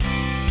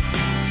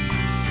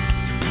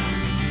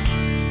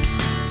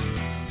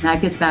That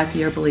gets back to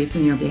your beliefs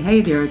and your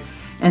behaviors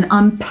and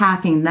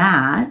unpacking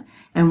that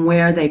and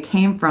where they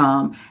came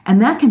from. And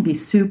that can be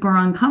super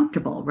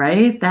uncomfortable,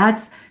 right?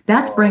 That's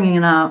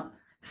bringing up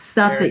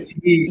stuff that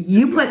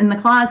you put in the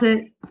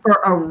closet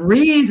for a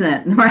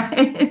reason,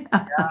 right?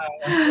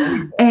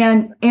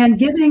 and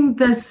giving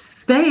the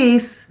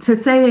space to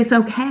say it's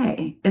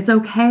okay. It's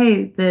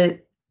okay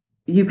that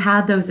you've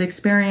had those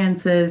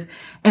experiences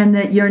and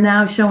that you're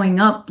now showing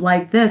up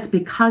like this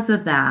because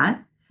of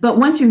that. But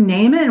once you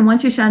name it and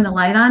once you shine the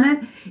light on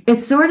it,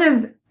 it sort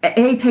of,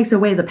 takes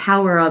away the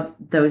power of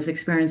those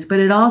experiences, but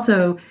it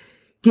also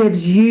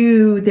gives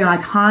you the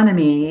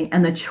autonomy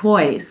and the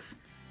choice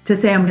to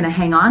say, I'm going to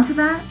hang on to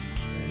that,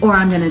 or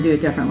I'm going to do it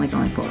differently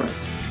going forward.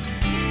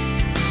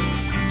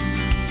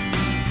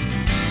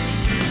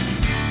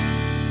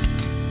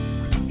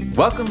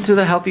 Welcome to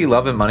the Healthy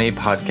Love and Money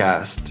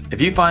podcast.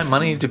 If you find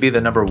money to be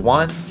the number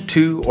 1,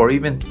 2, or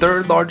even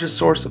third largest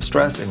source of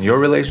stress in your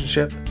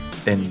relationship,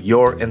 then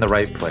you're in the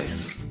right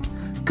place.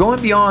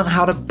 Going beyond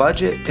how to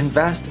budget,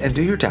 invest, and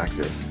do your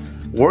taxes,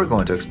 we're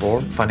going to explore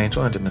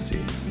financial intimacy.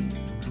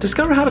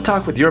 Discover how to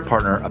talk with your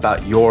partner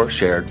about your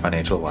shared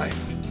financial life.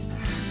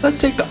 Let's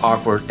take the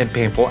awkward and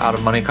painful out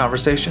of money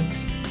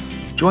conversations.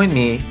 Join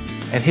me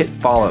and hit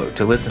follow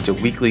to listen to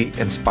weekly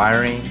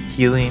inspiring,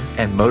 healing,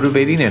 and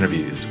motivating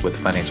interviews with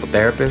financial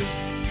therapists,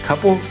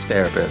 couples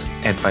therapists,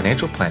 and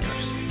financial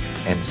planners,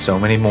 and so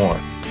many more.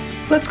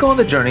 Let's go on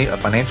the journey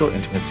of financial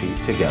intimacy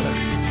together.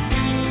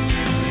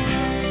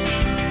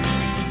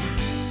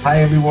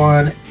 Hi,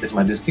 everyone. It's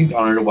my distinct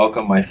honor to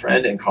welcome my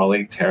friend and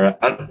colleague, Tara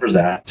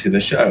Unverzagt, to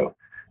the show.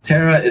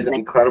 Tara is an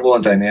incredible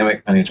and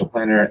dynamic financial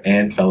planner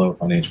and fellow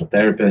financial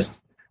therapist,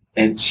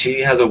 and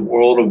she has a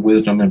world of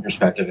wisdom and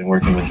perspective in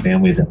working with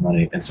families and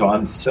money. And so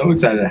I'm so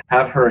excited to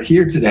have her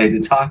here today to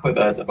talk with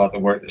us about the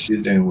work that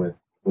she's doing with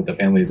the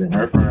families in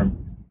her firm,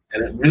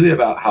 and really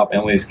about how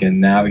families can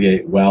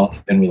navigate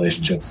wealth and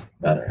relationships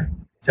better.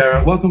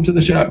 Tara, welcome to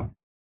the show.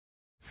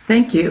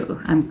 Thank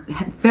you. I'm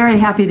very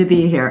happy to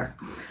be here.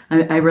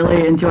 I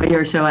really enjoy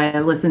your show. I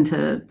listen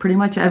to pretty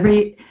much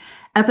every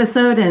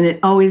episode, and it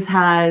always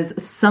has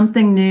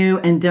something new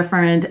and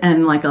different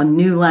and like a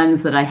new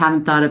lens that I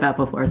haven't thought about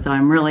before. So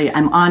I'm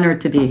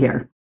honored to be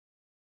here.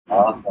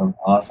 Awesome.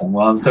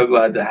 Well, I'm so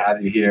glad to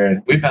have you here.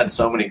 And we've had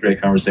so many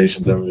great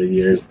conversations over the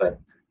years that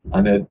I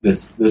know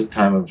this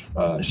time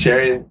of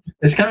sharing,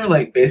 it's kind of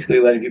like basically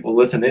letting people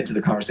listen into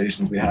the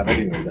conversations we have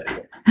anyways.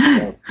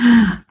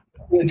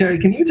 Terry,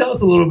 can you tell us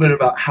a little bit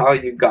about how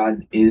you got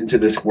into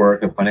this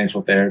work of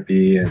financial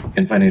therapy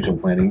and financial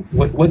planning?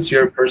 What's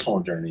your personal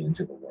journey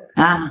into the work?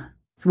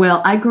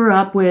 Well, I grew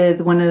up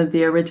with one of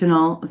the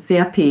original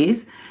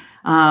CFPs.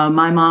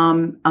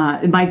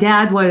 My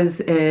dad was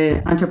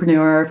an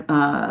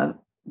entrepreneur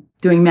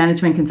doing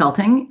management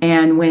consulting.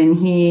 And when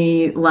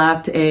he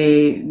left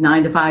a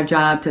 9-to-5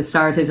 job to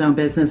start his own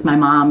business, my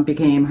mom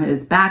became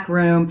his back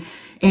room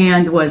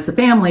and was the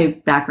family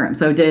back room.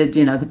 So did,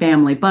 the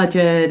family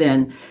budget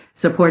and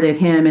supported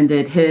him and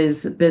did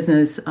his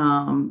business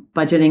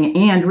budgeting,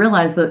 and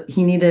realized that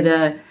he needed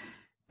a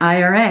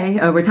IRA,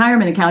 a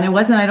retirement account. It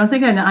wasn't, I don't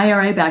think, an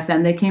IRA back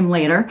then. They came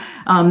later.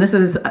 This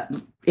is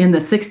in the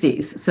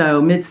 60s,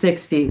 so mid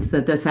 60s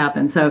that this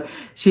happened. So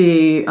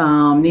she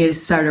needed to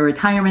start a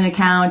retirement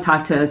account,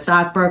 talked to a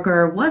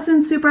stockbroker,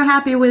 wasn't super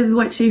happy with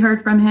what she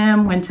heard from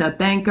him, went to a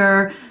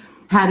banker,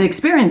 had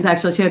experience.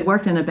 Actually, she had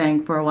worked in a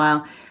bank for a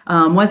while.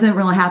 Wasn't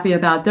really happy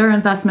about their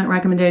investment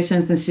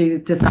recommendations, and she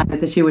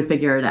decided that she would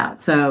figure it out.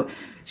 So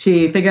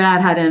she figured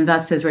out how to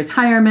invest his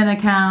retirement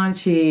account.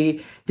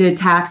 She did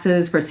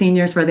taxes for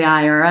seniors for the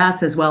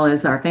IRS, as well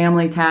as our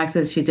family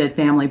taxes. She did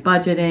family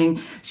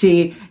budgeting.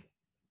 She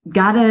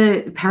got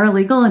a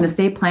paralegal in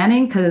estate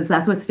planning because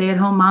that's what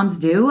stay-at-home moms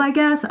do, I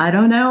guess. I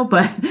don't know.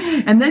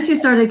 And then she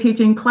started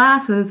teaching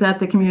classes at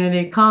the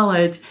community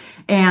college,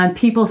 and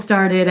people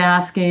started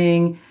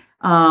asking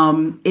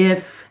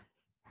if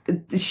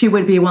she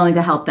would be willing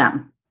to help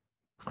them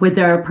with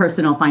their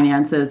personal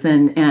finances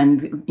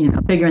and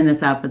figuring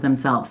this out for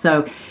themselves.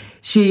 So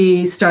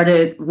she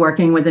started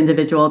working with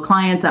individual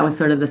clients. That was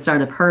sort of the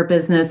start of her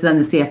business. Then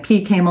the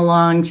CFP came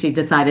along. She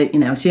decided,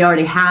 she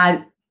already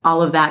had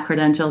all of that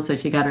credentials, so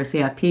she got her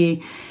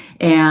CFP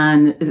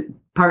and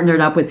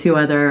partnered up with 2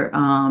 other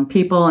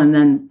people, and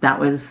then that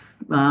was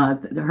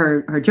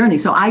her journey.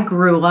 So I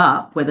grew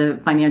up with a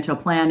financial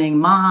planning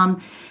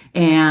mom,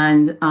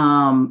 and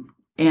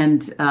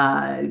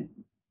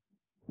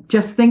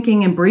just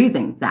thinking and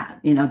breathing that,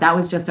 that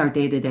was just our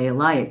day-to-day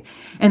life.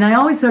 And I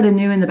always sort of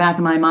knew in the back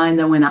of my mind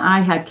that when I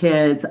had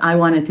kids, I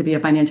wanted to be a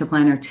financial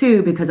planner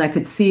too, because I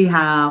could see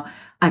how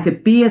I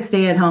could be a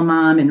stay-at-home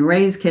mom and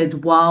raise kids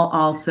while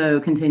also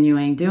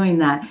continuing doing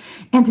that.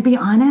 And to be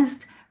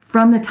honest,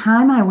 from the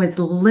time I was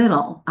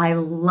little, I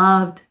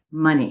loved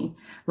money,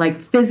 like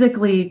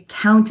physically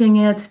counting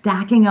it,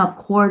 stacking up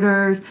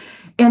quarters.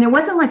 And it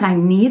wasn't like I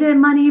needed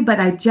money, but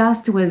I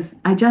just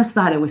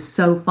thought it was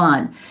so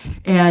fun.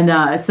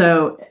 And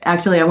so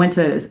actually I went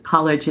to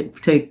college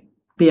to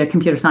be a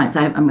computer science.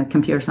 I'm a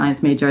computer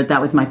science major.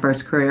 That was my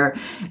first career.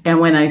 And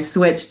when I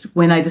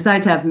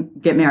decided to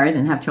get married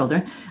and have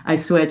children, I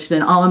switched,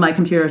 and all of my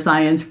computer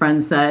science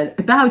friends said,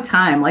 about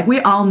time. Like, we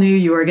all knew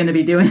you were going to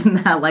be doing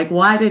that. Like,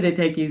 why did it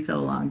take you so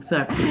long?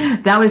 So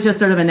that was just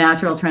sort of a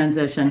natural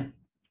transition.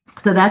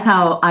 So that's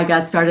how I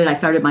got started. I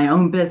started my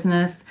own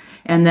business,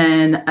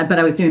 but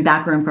I was doing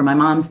backroom for my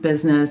mom's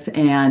business,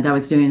 and I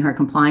was doing her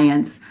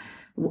compliance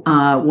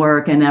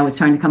work, and I was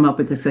trying to come up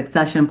with a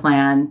succession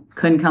plan.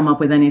 Couldn't come up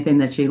with anything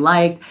that she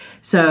liked.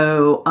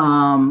 So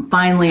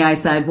finally I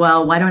said,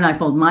 well, why don't I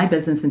fold my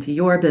business into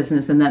your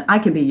business, and then I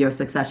can be your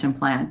succession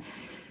plan.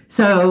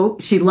 So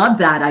she loved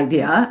that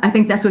idea. I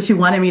think that's what she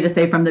wanted me to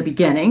say from the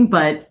beginning,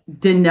 but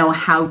didn't know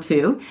how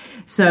to.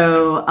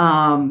 So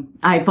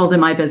I folded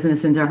my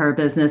business into her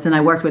business, and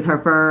I worked with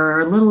her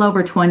for a little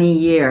over 20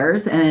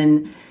 years.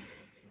 And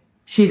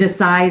she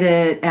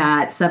decided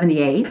at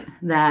 78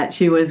 that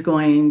she was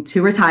going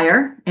to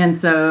retire. And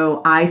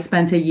so I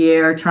spent a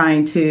year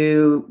trying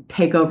to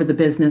take over the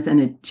business, and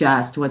it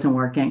just wasn't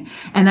working.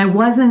 And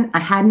I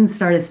hadn't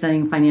started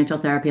studying financial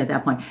therapy at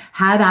that point.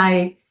 Had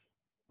I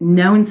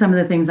known some of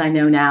the things I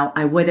know now,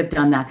 I would have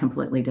done that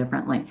completely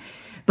differently.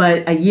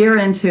 But a year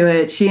into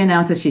it, she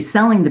announces she's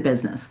selling the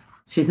business.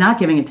 She's not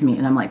giving it to me.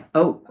 And I'm like,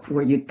 oh,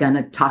 were you going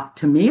to talk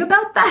to me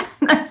about that?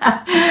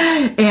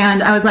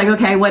 And I was like,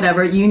 okay,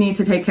 whatever. You need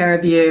to take care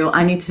of you.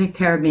 I need to take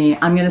care of me.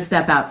 I'm going to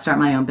step out, start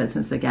my own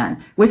business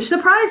again, which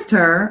surprised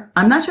her.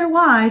 I'm not sure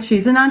why.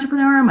 She's an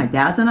entrepreneur. My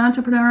dad's an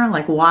entrepreneur.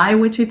 Like, why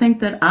would she think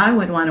that I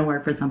would want to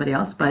work for somebody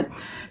else? But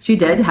she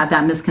did have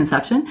that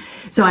misconception.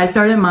 So I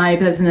started my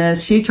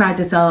business. She tried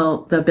to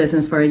sell the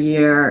business for a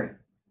year,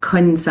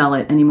 couldn't sell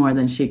it any more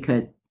than she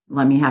could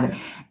let me have it.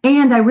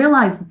 And I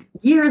realized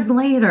years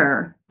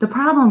later, the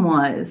problem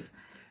was,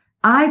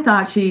 I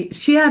thought she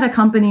had a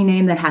company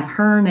name that had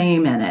her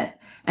name in it.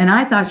 And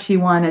I thought she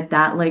wanted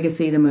that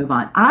legacy to move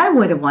on. I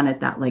would have wanted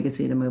that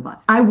legacy to move on.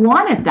 I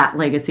wanted that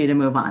legacy to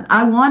move on.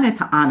 I wanted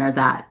to honor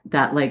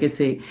that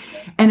legacy.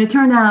 And it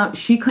turned out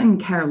she couldn't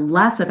care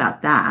less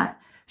about that.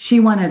 She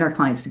wanted her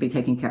clients to be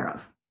taken care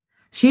of.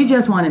 She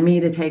just wanted me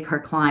to take her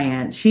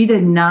clients. She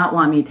did not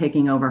want me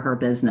taking over her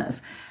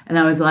business. And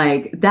I was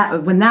like,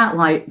 when that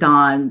light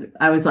dawned,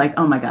 I was like,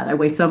 oh my God, I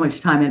waste so much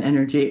time and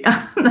energy.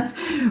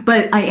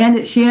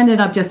 But she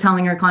ended up just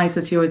telling her clients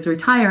that she was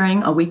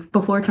retiring a week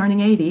before turning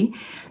 80,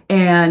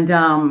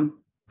 and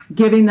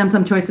giving them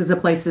some choices of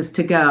places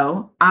to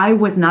go. I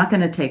was not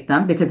going to take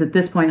them, because at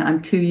this point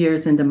I'm 2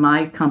 years into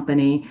my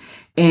company,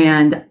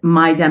 and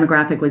my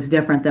demographic was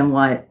different than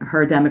what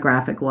her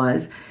demographic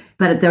was.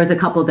 But there was a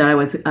couple that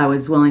I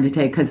was willing to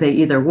take, because they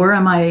either were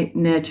in my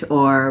niche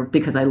or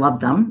because I loved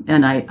them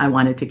and I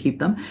wanted to keep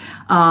them.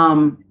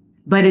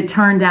 But it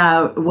turned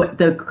out what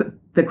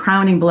the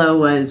crowning blow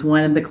was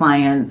one of the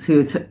clients,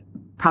 who's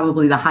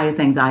probably the highest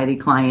anxiety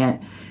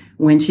client.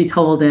 When she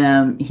told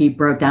him, he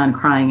broke down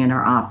crying in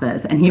her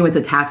office, and he was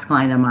a tax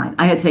client of mine.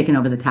 I had taken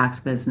over the tax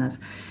business.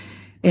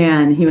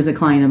 And he was a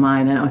client of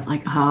mine, and I was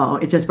like, oh,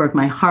 it just broke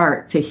my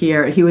heart to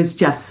hear. He was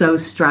just so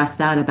stressed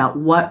out about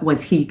what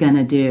was he going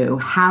to do?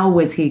 How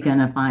was he going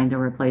to find a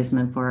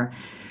replacement for her?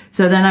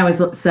 So then I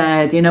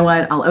said, you know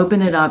what? I'll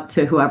open it up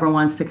to whoever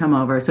wants to come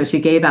over. So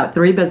she gave out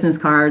 3 business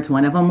cards.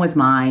 One of them was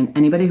mine.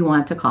 Anybody who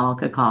wanted to call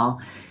could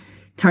call.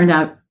 Turned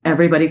out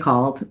everybody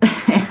called.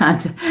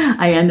 And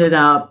I ended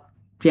up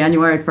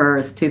January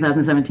 1st,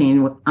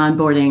 2017,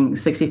 onboarding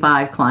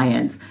 65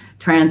 clients,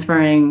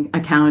 transferring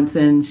accounts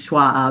in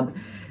Schwab,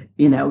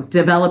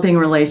 developing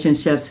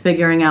relationships,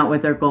 figuring out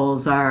what their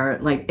goals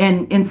are.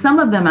 And some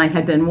of them I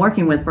had been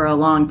working with for a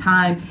long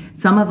time.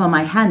 Some of them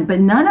I hadn't, but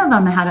none of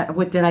them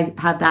did I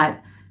have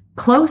that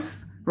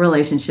close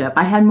relationship.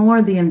 I had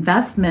more the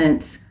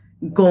investment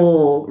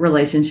goal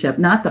relationship,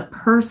 not the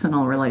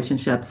personal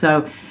relationship.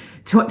 So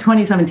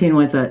 2017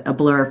 was a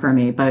blur for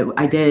me, but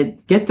I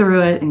did get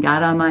through it and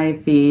got on my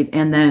feet,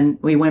 and then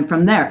we went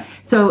from there.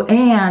 So,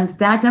 and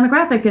that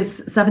demographic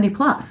is 70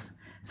 plus,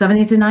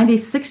 70 to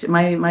 96.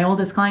 My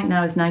oldest client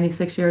now is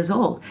 96 years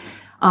old.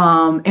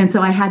 And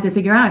so I had to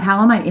figure out,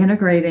 how am I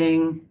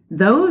integrating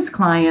those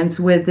clients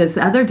with this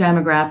other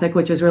demographic,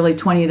 which is really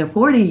 20 to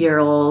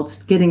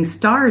 40-year-olds getting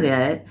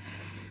started?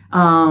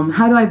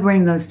 How do I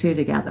bring those two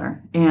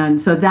together?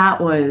 And so that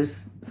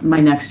was my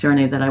next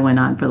journey that I went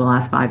on for the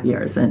last 5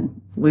 years,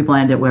 and we've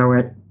landed where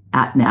we're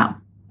at now.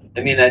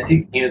 I mean, I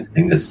think, the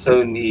thing that's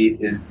so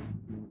neat is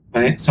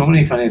so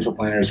many financial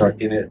planners are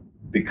in it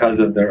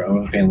because of their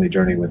own family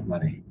journey with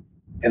money.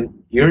 And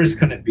yours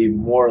couldn't be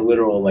more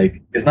literal.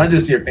 Like, it's not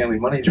just your family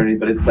money journey,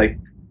 but it's like,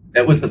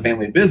 that was the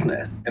family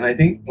business. And I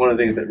think one of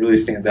the things that really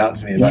stands out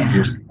to me about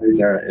your story,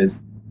 Sarah,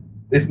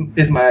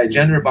 is my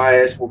gender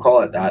bias, we'll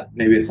call it that.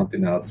 Maybe it's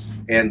something else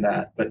and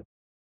that. But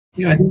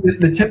I think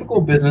the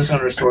typical business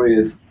owner story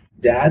is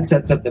dad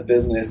sets up the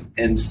business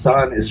and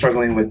son is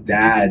struggling with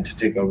dad to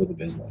take over the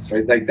business,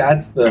 right? Like,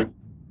 that's the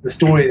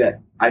story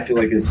that I feel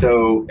like is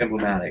so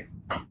emblematic.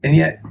 And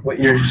yet what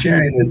you're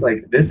sharing is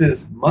like, this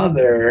is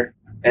mother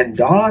and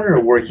daughter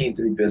working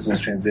through business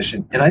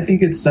transition. And I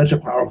think it's such a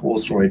powerful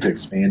story to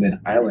expand and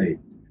highlight,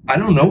 I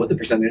don't know what the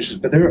percentage is,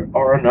 but there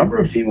are a number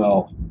of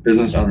female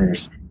business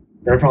owners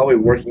that are probably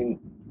working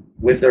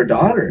with their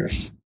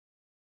daughters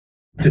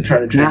to try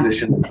to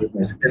transition the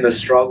business, and the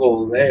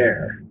struggle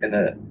there, and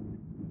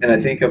I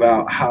think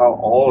about how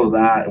all of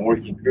that and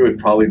working through it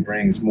probably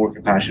brings more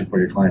compassion for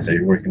your clients that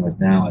you're working with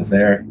now, as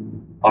they're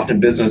often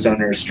business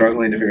owners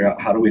struggling to figure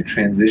out how do we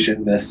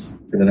transition this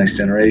to the next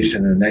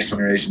generation. And the next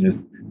generation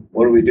is,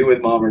 what do we do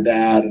with mom or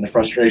dad, and the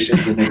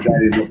frustrations and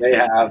anxieties that they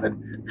have,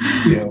 and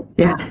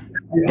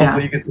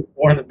hopefully you can sit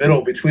more in the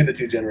middle between the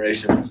two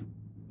generations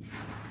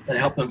and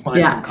help them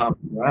find some common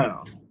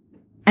ground.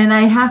 And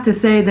I have to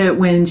say that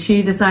when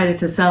she decided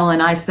to sell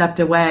and I stepped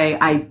away,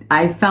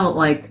 I felt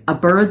like a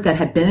bird that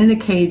had been in a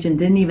cage and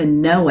didn't even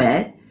know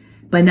it,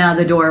 but now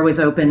the door was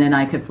open and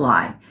I could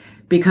fly,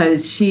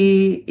 because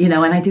she, and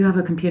I do have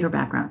a computer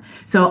background.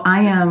 So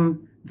I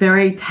am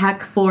very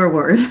tech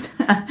forward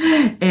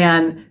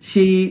and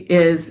she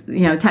is,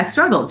 tech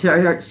struggles.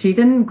 She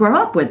didn't grow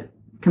up with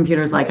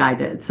computers like I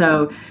did.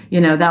 So,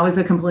 that was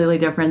a completely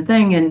different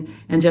thing.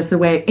 And just the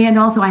way, and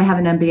also I have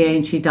an MBA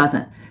and she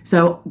doesn't.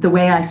 So the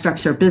way I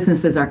structure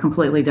businesses are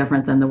completely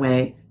different than the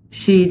way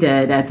she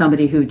did, as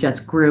somebody who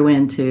just grew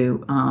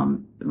into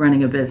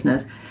running a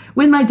business.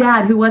 With my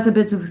dad, who was a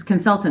business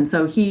consultant.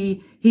 So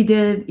he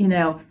did,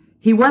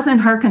 he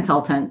wasn't her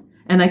consultant.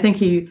 And I think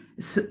he,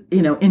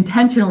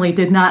 intentionally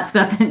did not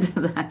step into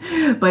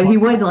that, but he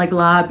would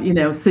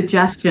lob,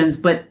 suggestions,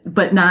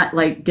 but not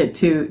get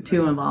too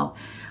involved.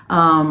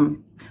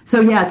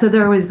 So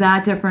there was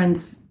that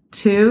difference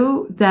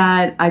too,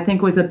 that I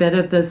think was a bit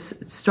of this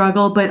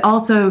struggle, but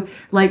also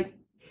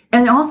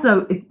and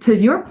also to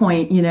your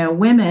point,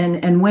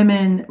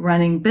 women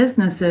running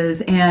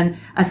businesses, and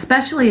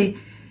especially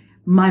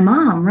my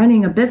mom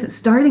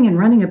starting and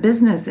running a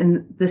business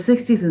in the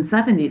 60s and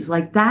 70s,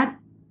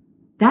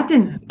 that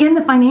didn't, in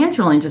the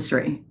financial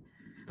industry,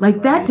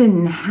 that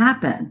didn't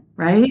happen,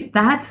 right?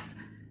 That's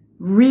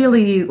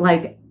really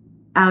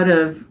out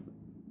of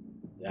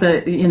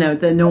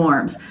the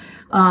norms.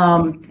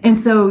 And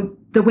so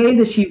the way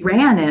that she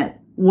ran it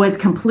was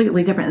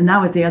completely different. And that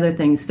was the other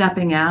thing,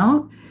 stepping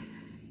out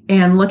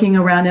and looking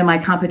around at my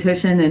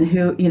competition and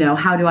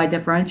how do I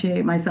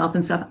differentiate myself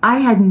and stuff. I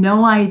had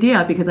no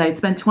idea, because I had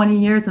spent 20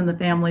 years in the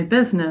family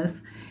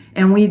business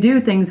and we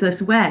do things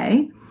this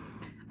way.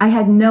 I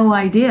had no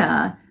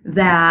idea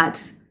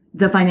that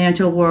the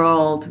financial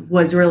world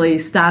was really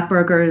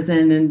stockbrokers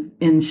and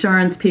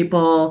insurance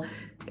people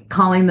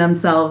calling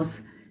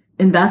themselves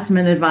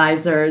investment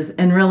advisors,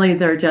 and really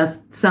they're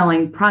just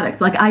selling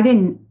products. I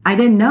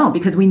didn't know,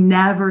 because we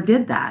never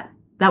did that.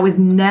 That was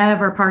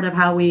never part of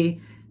how we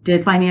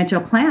did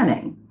financial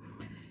planning.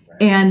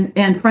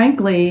 And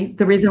frankly,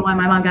 the reason why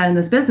my mom got in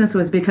this business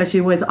was because she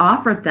was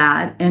offered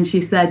that, and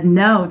she said,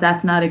 no,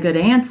 that's not a good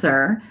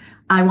answer.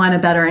 I want a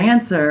better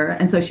answer.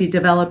 And so she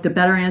developed a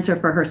better answer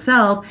for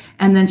herself,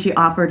 and then she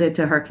offered it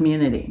to her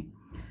community.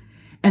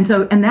 And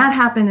that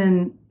happened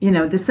in, the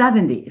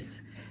 70s.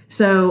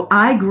 So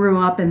I grew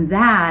up in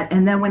that.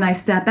 And then when I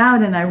step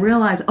out and I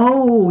realize,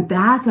 oh,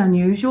 that's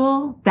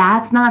unusual,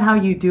 that's not how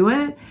you do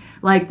it,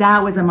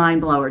 that was a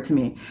mind blower to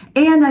me.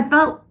 And I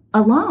felt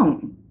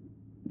alone,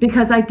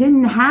 because I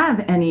didn't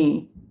have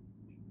any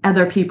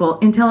other people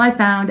until I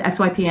found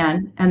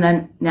XYPN and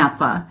then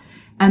NAPFA.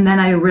 And then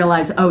I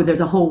realized, oh, there's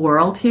a whole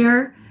world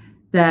here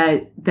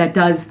that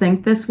does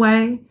think this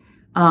way.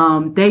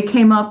 They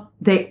came up,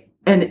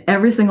 and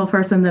every single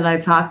person that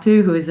I've talked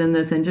to who is in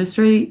this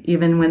industry,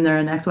 even when they're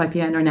in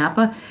XYPN or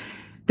NAPA,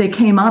 they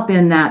came up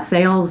in that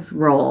sales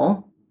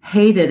role,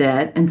 hated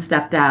it, and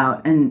stepped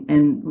out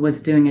and was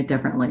doing it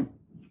differently.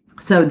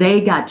 So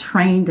they got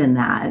trained in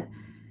that,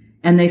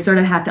 and they sort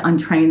of have to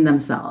untrain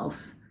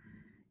themselves.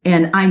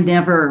 And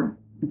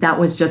that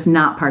was just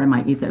not part of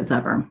my ethos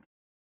ever.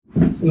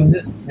 So in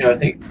this, I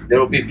think there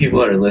will be people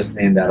that are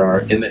listening that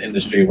are in the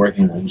industry,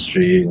 working in the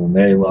industry, and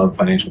they love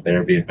financial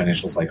therapy and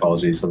financial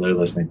psychology, so they're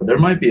listening. But there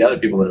might be other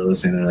people that are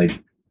listening and are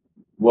like,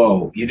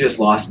 whoa, you just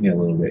lost me a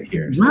little bit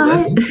here. So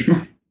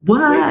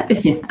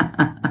what? Yeah.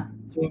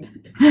 So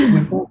we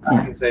go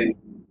back and say,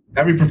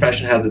 every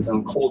profession has its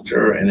own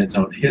culture and its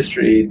own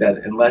history,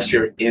 that unless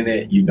you're in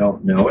it, you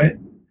don't know it.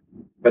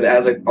 But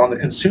on the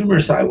consumer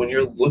side, when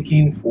you're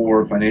looking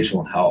for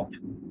financial help,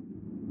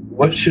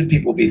 what should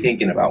people be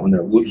thinking about when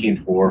they're looking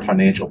for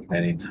financial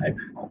planning type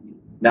help?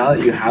 Now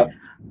that you have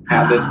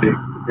this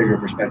bigger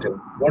perspective,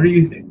 what do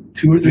you think?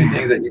 2 or 3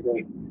 things that you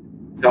think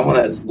someone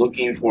that's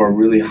looking for a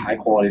really high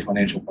quality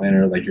financial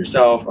planner like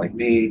yourself, like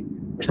me,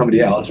 or somebody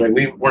else, right?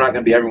 We're not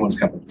going to be everyone's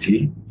cup of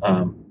tea.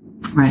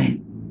 Right.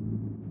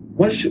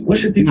 What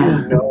should people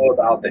know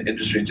about the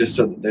industry, just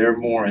so that they're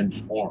more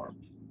informed?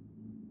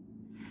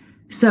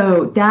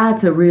 So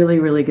that's a really,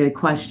 really good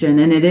question.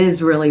 And it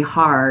is really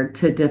hard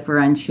to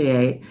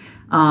differentiate.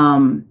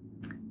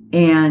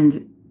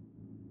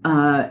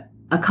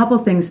 A couple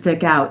things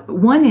stick out.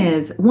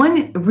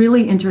 One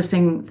really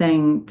interesting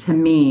thing to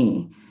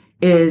me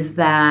is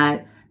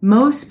that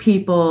most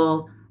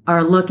people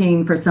are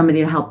looking for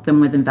somebody to help them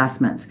with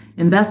investments.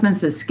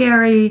 Investments is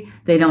scary.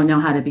 They don't know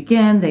how to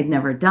begin. They've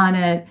never done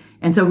it.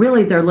 And so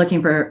really they're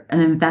looking for an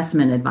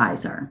investment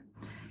advisor.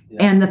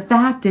 Yeah. And the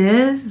fact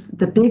is,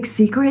 the big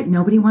secret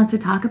nobody wants to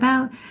talk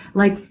about,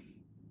 like,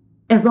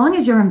 as long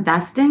as you're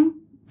investing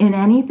in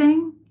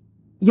anything,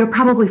 you're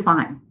probably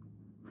fine.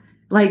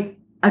 Like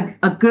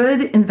a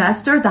good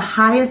investor, the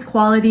highest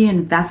quality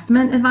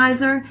investment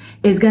advisor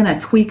is going to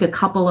tweak a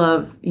couple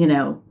of,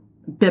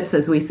 bips,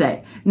 as we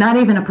say, not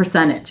even a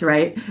percentage,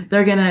 right?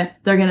 They're going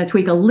to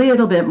tweak a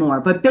little bit more,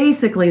 but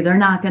basically they're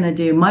not going to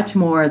do much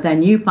more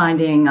than you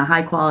finding a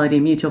high quality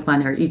mutual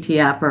fund or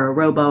ETF or a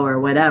robo or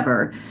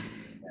whatever.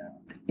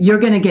 You're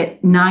going to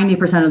get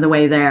 90% of the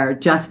way there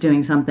just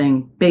doing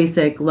something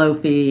basic, low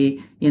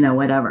fee,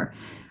 whatever.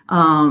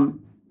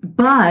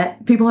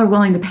 But people are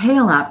willing to pay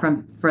a lot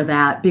for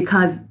that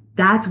because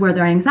that's where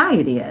their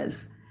anxiety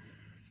is.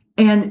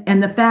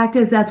 And the fact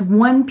is that's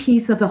one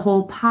piece of the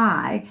whole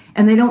pie,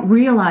 and they don't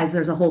realize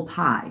there's a whole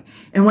pie.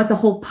 And what the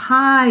whole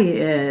pie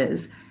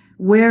is,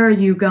 where are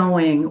you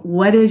going?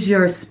 What is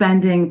your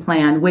spending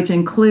plan, which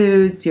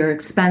includes your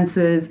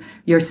expenses,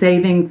 your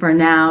saving for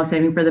now,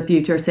 saving for the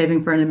future,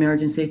 saving for an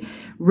emergency,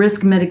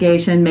 risk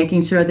mitigation,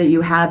 making sure that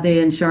you have the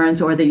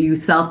insurance or that you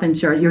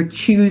self-insure. You're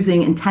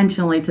choosing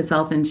intentionally to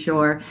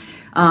self-insure.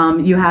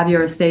 You have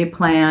your estate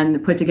plan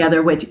put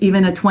together, which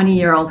even a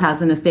 20-year-old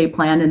has an estate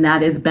plan, and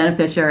that is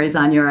beneficiaries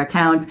on your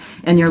account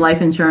and your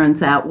life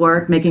insurance at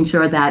work, making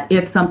sure that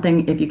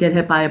if you get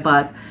hit by a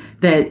bus,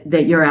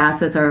 that your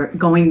assets are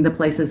going the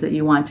places that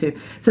you want to.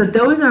 So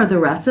those are the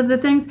rest of the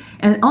things.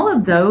 And all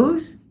of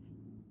those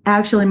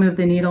actually move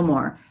the needle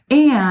more.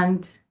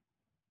 And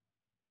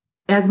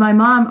as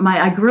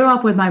I grew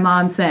up with my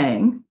mom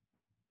saying,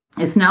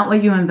 it's not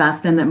what you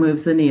invest in that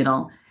moves the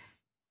needle.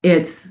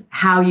 It's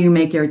how you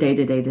make your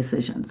day-to-day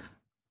decisions.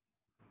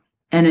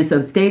 And it's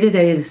those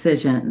day-to-day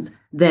decisions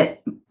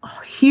that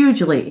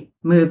hugely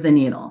move the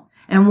needle.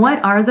 And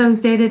what are those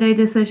day-to-day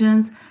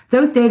decisions?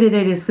 Those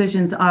day-to-day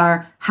decisions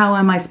are, how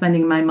am I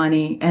spending my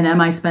money? And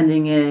am I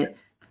spending it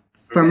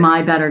for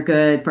my better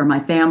good, for my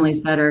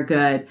family's better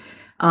good?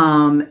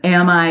 Am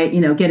I,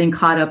 getting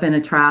caught up in a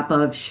trap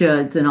of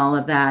shoulds and all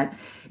of that?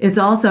 It's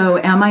also,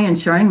 am I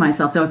insuring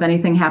myself? So if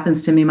anything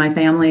happens to me, my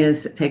family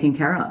is taken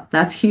care of.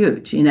 That's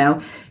huge.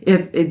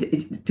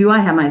 Do I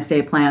have my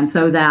estate plan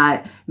so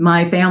that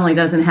my family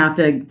doesn't have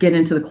to get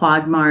into the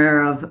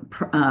quagmire of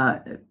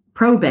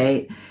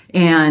probate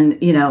and,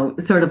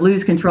 sort of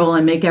lose control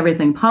and make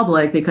everything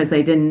public because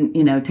they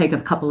didn't, take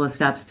a couple of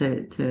steps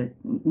to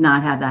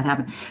not have that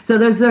happen. So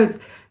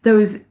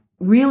those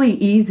really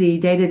easy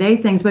day-to-day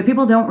things, but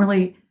people don't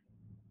really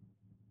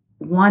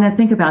want to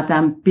think about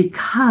them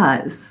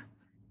because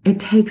it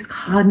takes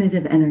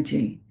cognitive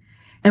energy.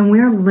 And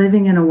we're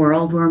living in a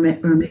world where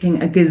we're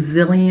making a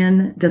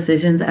gazillion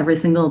decisions every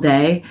single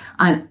day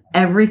on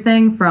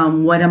everything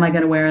from what am I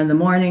going to wear in the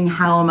morning?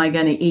 How am I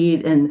going to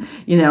eat? And,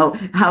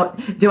 how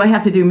do I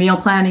have to do meal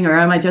planning, or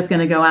am I just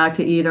going to go out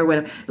to eat or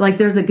whatever? Like,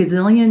 there's a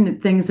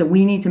gazillion things that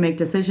we need to make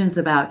decisions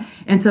about.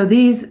 And so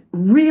these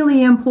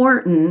really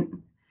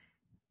important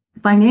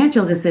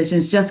financial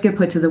decisions just get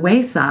put to the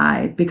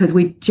wayside because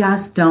we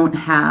just don't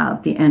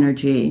have the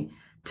energy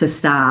to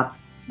stop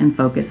and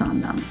focus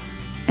on them.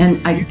 And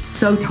I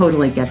so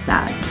totally get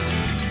that.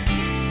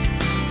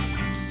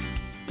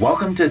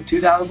 Welcome to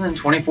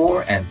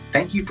 2024, and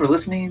thank you for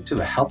listening to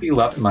the Healthy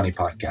Love and Money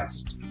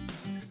podcast.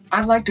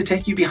 I'd like to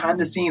take you behind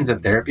the scenes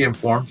of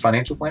therapy-informed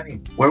financial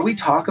planning, where we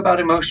talk about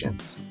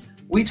emotions,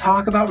 we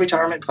talk about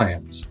retirement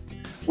plans,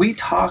 we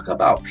talk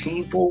about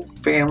painful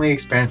family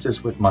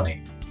experiences with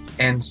money,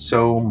 and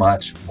so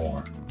much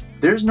more.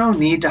 There's no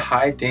need to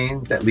hide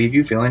things that leave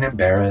you feeling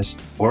embarrassed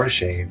or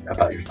ashamed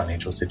about your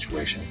financial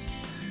situation.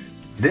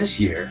 This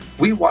year,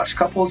 we watch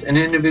couples and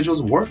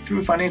individuals work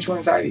through financial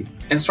anxiety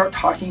and start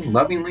talking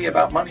lovingly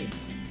about money.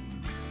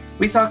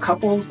 We saw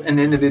couples and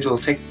individuals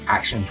take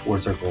action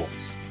towards their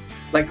goals,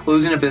 like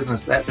closing a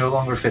business that no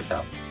longer fit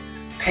them,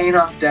 paying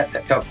off debt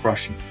that felt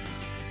crushing,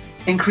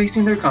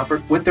 increasing their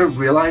comfort with their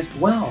realized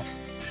wealth,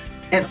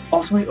 and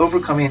ultimately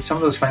overcoming some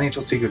of those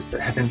financial secrets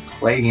that have been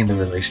plaguing the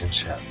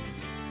relationship.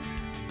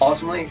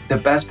 Ultimately, the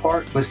best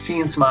part was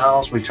seeing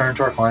smiles return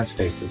to our clients'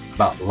 faces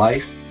about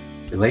life,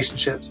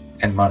 relationships,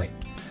 and money.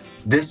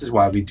 This is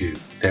why we do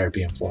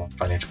therapy-informed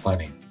financial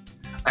planning.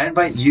 I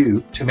invite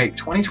you to make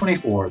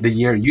 2024 the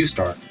year you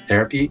start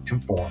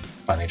therapy-informed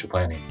financial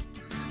planning.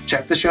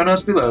 Check the show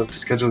notes below to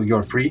schedule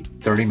your free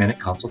 30-minute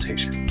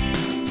consultation.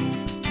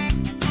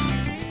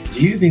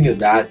 Do you think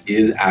that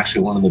is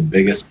actually one of the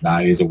biggest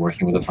values of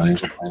working with a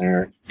financial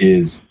planner,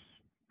 is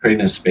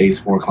creating a space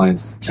for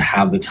clients to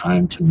have the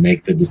time to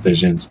make the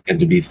decisions and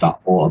to be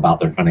thoughtful about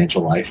their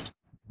financial life?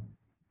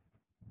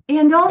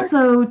 And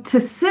also to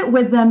sit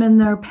with them in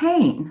their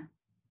pain.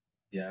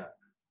 Yeah.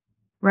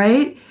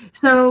 Right?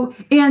 So,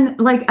 and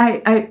like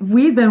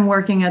we've been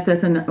working at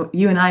this, and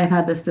you and I have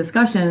had this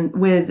discussion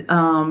with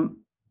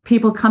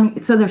people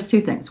coming. So there's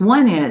two things.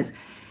 One is,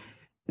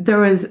 there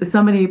was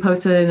somebody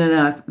posted in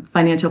a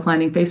financial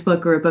planning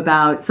Facebook group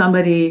about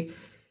somebody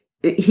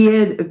he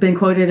had been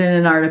quoted in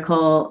an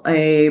article.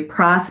 A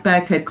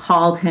prospect had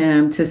called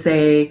him to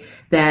say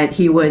that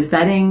he was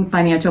vetting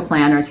financial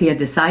planners. He had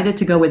decided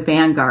to go with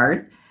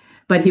Vanguard,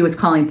 but he was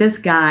calling this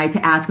guy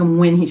to ask him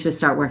when he should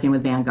start working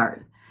with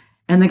Vanguard.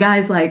 And the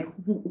guy's like,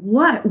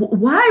 what?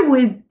 Why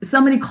would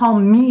somebody call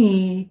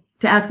me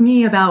to ask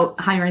me about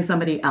hiring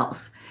somebody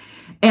else?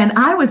 And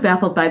I was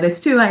baffled by this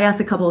too. I asked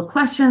a couple of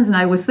questions and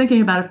I was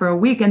thinking about it for a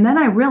week. And then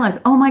I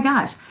realized, oh my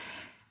gosh,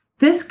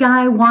 this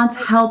guy wants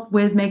help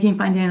with making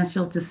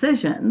financial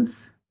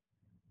decisions.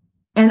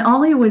 And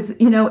all he was,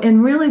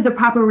 and really the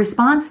proper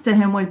response to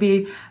him would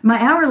be,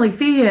 my hourly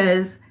fee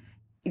is,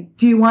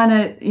 do you want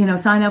to,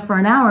 sign up for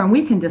an hour and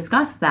we can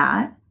discuss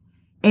that?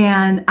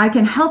 And I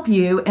can help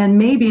you. And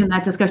maybe in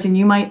that discussion,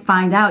 you might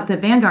find out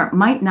that Vanguard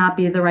might not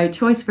be the right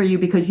choice for you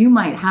because you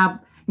might have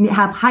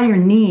higher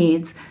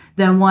needs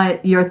than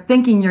what you're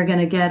thinking you're going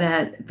to get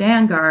at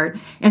Vanguard.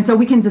 And so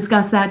we can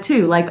discuss that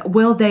too. Like,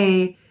 will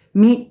they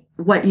meet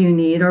what you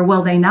need or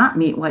will they not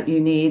meet what you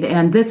need?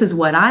 And this is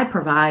what I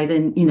provide.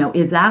 And,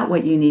 is that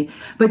what you need?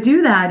 But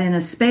do that in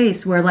a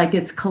space where like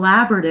it's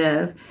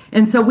collaborative.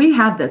 And so we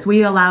have this,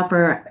 we allow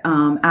for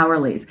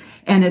hourlies.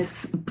 And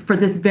it's for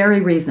this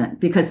very reason,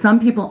 because some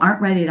people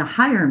aren't ready to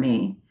hire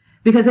me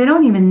because they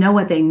don't even know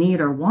what they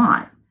need or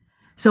want.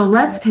 So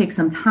let's take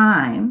some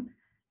time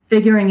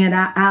figuring it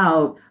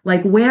out,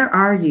 like where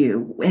are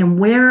you and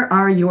where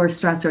are your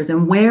stressors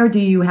and where do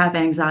you have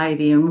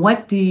anxiety and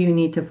what do you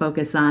need to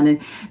focus on? And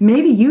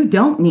maybe you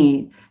don't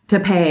need to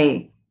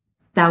pay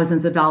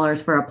thousands of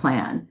dollars for a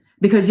plan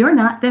because you're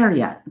not there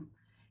yet.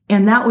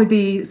 And that would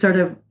be sort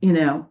of,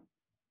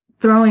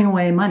 throwing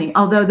away money.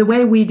 Although the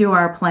way we do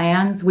our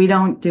plans, we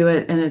don't do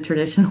it in a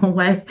traditional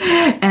way.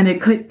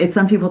 And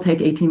some people take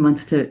 18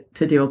 months to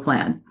do a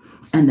plan.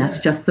 And that's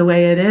just the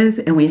way it is.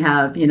 And we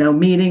have,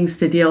 meetings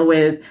to deal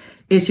with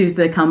issues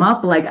that come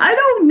up. Like, I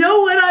don't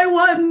know what I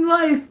want in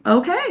life.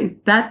 Okay,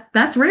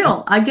 that's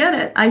real. I get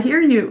it. I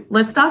hear you.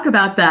 Let's talk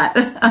about that.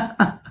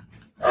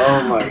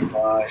 Oh my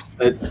gosh.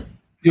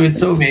 It's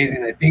so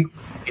amazing. I think,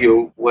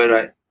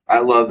 what I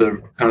love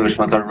the kind of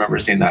response. I remember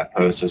seeing that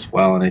post as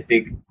well. And I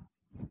think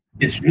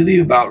it's really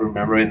about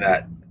remembering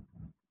that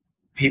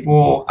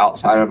people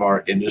outside of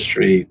our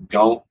industry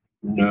don't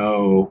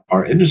know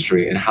our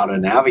industry and how to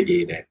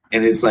navigate it.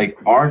 And it's like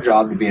our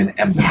job to be an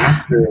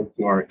ambassador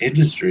to our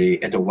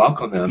industry and to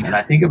welcome them. And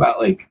I think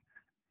about this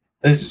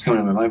is just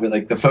coming to my mind, but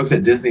like the folks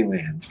at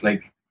Disneyland,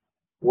 like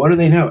what do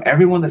they know?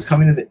 Everyone that's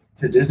coming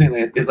to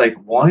Disneyland is like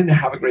wanting to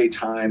have a great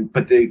time,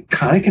 but they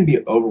kind of can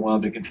be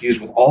overwhelmed and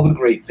confused with all the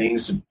great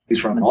things to choose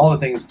from, all the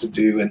things to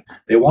do. And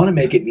they want to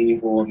make it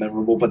meaningful and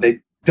memorable, but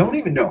they don't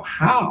even know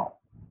how.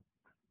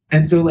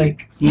 And so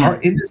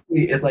our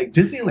industry is like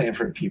Disneyland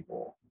for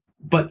people,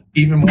 but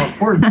even more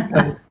important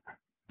because,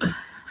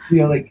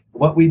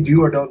 what we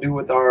do or don't do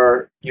with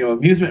our,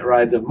 amusement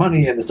rides of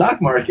money in the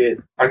stock market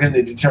are going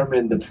to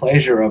determine the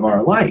pleasure of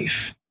our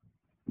life.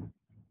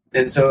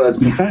 And so as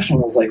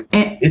professionals,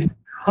 it's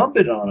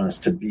incumbent on us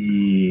to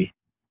be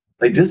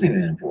like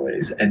Disneyland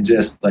employees and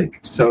just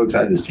so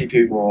excited to see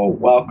people.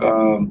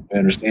 Welcome. We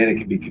understand it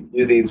can be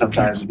confusing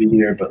sometimes to be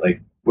here, but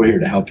we're here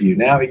to help you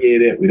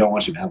navigate it. We don't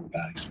want you to have a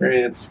bad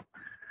experience.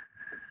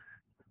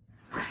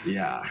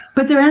 Yeah.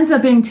 But there ends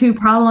up being two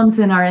problems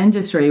in our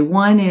industry.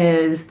 One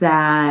is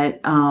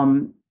that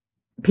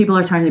people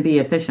are trying to be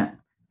efficient.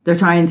 They're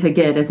trying to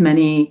get as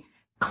many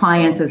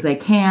clients as they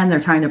can. They're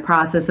trying to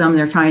process them.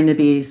 They're trying to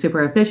be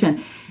super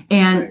efficient.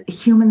 And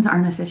humans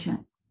aren't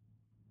efficient.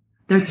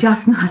 They're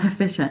just not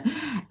efficient.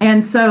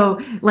 And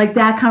so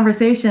that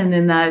conversation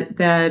in that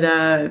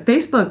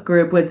Facebook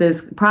group with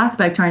this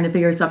prospect trying to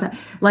figure stuff out,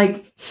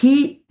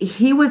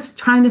 he was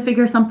trying to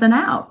figure something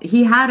out.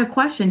 He had a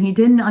question. He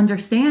didn't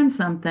understand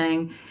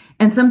something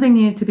and something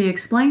needed to be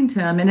explained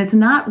to him. And it's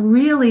not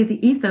really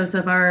the ethos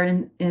of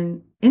our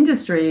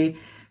industry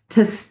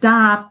to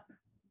stop,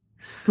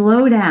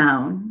 slow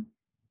down,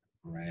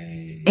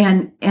 right,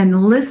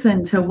 and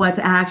listen to what's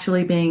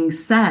actually being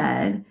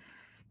said.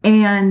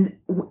 And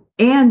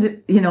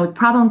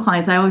problem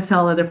clients, I always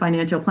tell other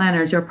financial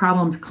planners, your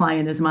problem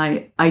client is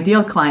my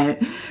ideal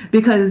client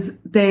because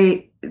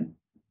they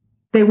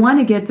want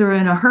to get through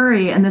in a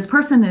hurry. And this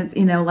person is,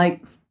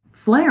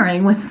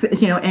 flaring with,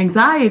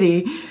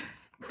 anxiety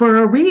for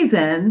a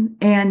reason.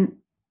 And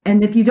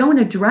if you don't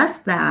address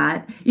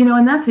that,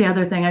 and that's the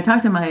other thing. I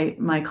talk to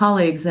my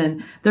colleagues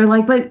and they're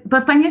like,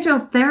 but financial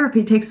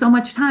therapy takes so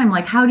much time.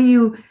 Like, how do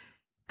you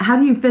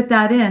fit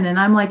that in? And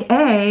I'm like,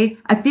 I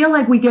feel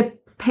like we get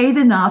paid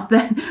enough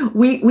that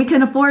we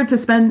can afford to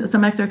spend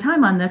some extra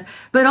time on this,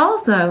 but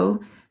also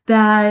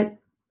that,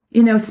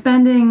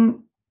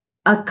 spending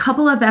a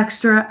couple of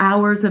extra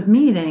hours of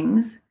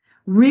meetings,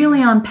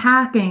 really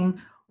unpacking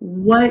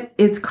what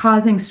is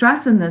causing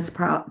stress in this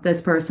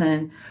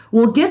person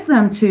will get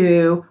them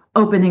to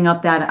opening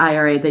up that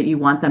IRA that you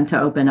want them to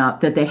open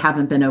up, that they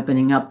haven't been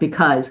opening up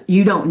because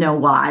you don't know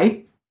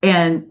why.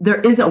 And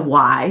there is a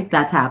why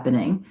that's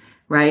happening.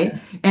 Right.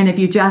 And if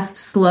you just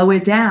slow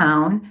it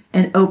down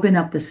and open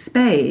up the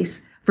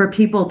space for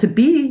people to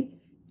be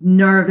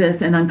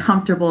nervous and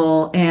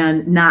uncomfortable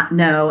and not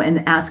know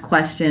and ask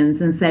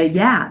questions and say,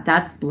 yeah,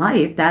 that's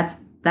life.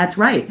 That's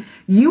right.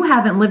 You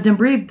haven't lived and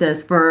breathed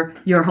this for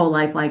your whole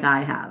life like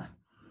I have.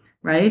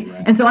 Right.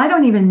 And so I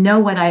don't even know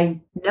what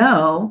I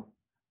know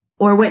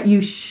or what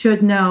you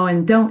should know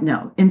and don't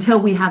know until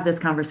we have this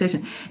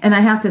conversation. And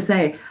I have to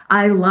say,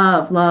 I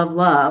love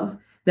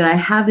that I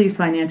have these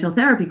financial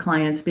therapy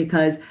clients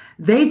because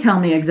they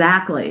tell me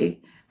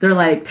exactly. They're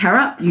like,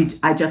 Tara,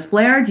 I just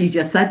flared. You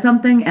just said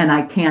something and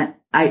I can't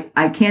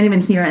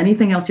even hear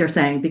anything else you're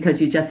saying because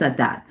you just said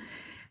that.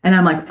 And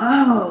I'm like,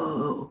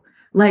 oh,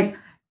 like,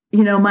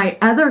 my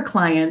other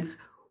clients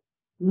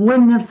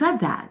wouldn't have said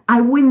that. I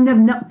wouldn't have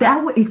known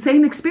that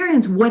same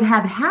experience would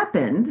have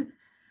happened,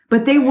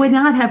 but they would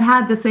not have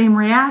had the same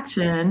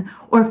reaction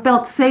or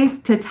felt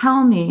safe to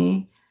tell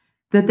me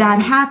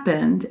that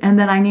happened and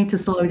that I need to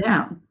slow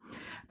down.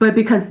 But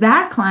because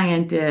that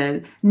client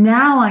did,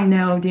 now I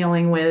know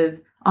dealing with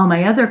all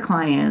my other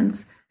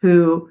clients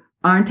who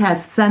aren't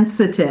as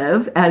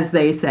sensitive as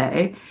they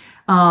say.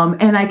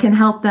 And I can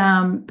help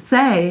them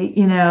say,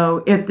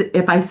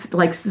 if I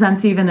like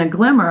sense even a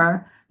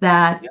glimmer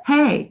that,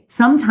 hey,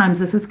 sometimes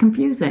this is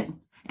confusing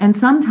and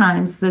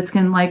sometimes this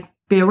can like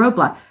be a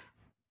roadblock.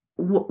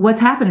 What's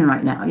happening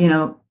right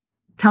now?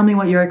 Tell me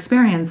what your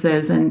experience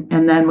is and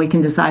then we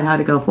can decide how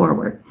to go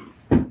forward.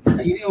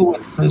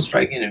 What's so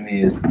striking to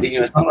me is,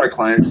 it's not our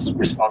clients'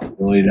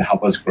 responsibility to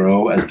help us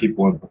grow as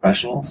people and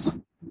professionals.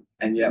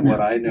 And yet what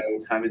I know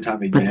time and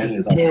time again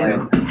is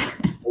our clients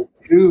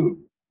do.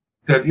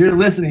 So if you're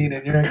listening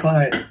and you're a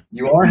client,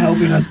 you are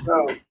helping us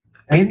grow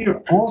and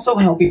you're also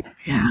helping.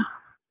 Yeah.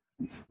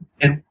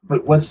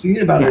 But what's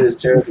neat about it is,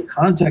 Tara, the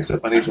context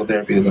of financial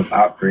therapy is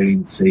about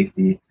creating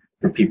safety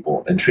for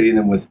people and treating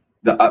them with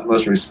the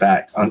utmost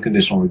respect.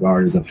 Unconditional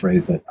regard is a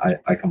phrase that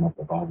I come up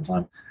with all the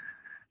time.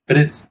 But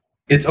it's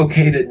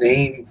okay to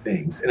name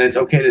things, and it's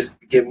okay to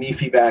give me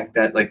feedback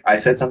that, like, I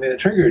said something that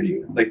triggered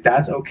you. Like,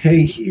 that's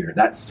okay here.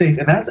 That's safe.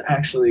 And that's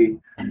actually,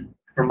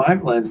 from my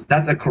lens,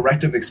 that's a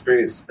corrective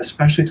experience,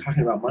 especially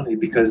talking about money,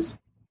 because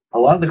a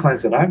lot of the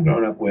clients that I've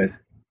grown up with,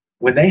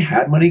 when they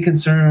had money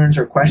concerns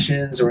or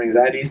questions or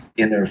anxieties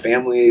in their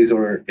families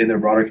or in their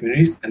broader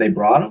communities, and they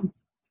brought them,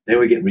 they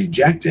would get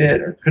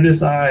rejected or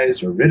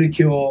criticized or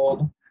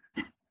ridiculed,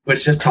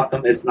 which just taught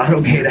them it's not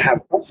okay to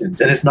have questions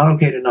and it's not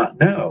okay to not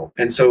know.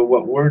 And so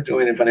what we're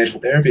doing in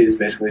financial therapy is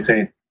basically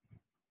saying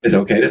it's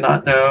okay to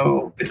not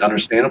know. It's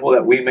understandable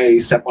that we may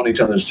step on each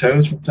other's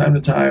toes from time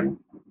to time,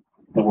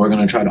 but we're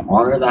going to try to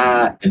honor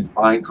that and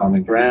find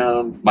common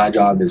ground. My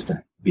job is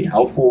to be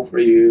helpful for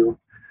you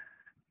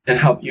and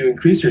help you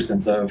increase your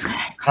sense of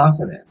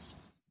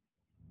confidence.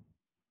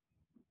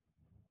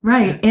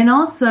 Right. And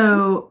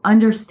also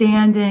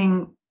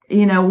understanding,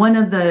 one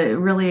of the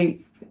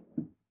really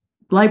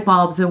light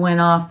bulbs that went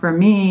off for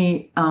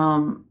me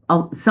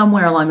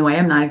somewhere along the way,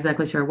 I'm not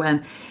exactly sure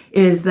when,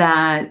 is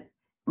that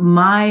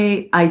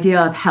my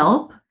idea of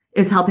help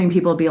is helping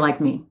people be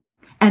like me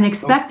and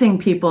expecting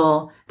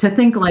people to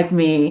think like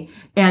me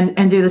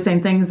and do the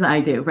same things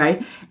I do,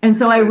 right? And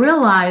so I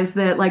realized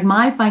that, like,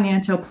 my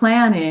financial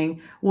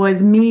planning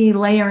was me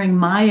layering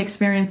my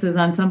experiences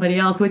on somebody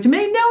else, which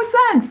made no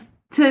sense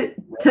to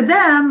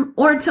them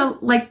or to,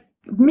 like,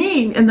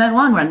 me in the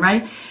long run,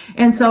 right?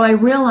 And so I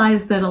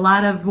realized that a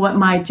lot of what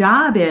my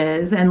job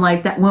is, and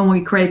like that when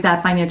we create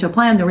that financial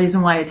plan, the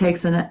reason why it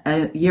takes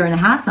a year and a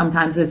half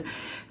sometimes is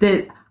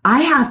that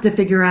I have to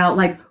figure out,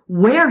 like,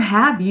 where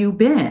have you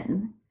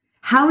been?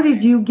 How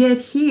did you get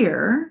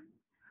here?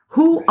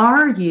 Who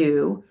are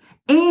you?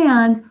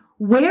 And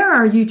where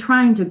are you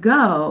trying to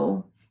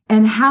go?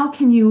 And how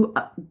can you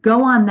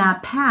go on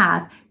that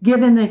path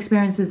given the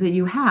experiences that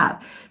you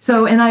have?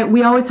 So,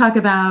 we always talk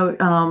about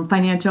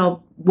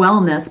financial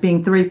wellness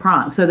being three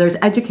prongs. So there's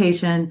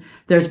education,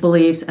 there's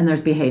beliefs, and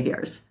there's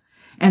behaviors.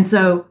 And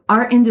so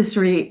our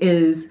industry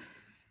is,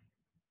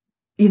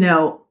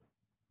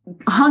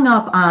 hung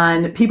up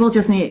on people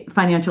just need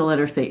financial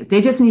literacy.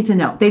 They just need to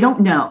know. They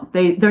don't know.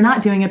 They're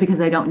not doing it because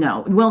they don't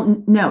know.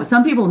 Well, no,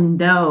 some people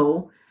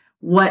know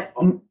what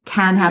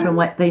can happen,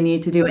 what they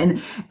need to do.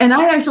 And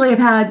I actually have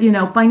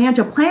had,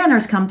 financial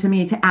planners come to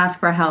me to ask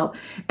for help.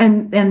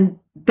 And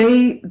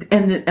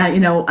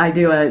I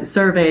do a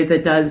survey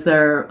that does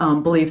their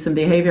beliefs and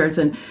behaviors.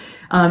 And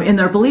in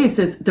their beliefs,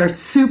 they're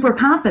super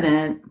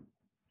confident,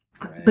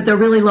 but they're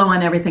really low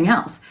on everything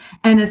else.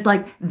 And it's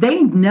like,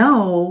 they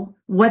know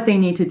what they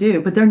need to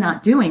do, but they're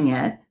not doing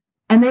it.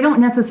 And they don't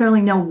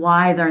necessarily know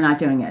why they're not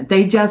doing it.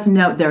 They just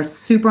know they're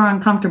super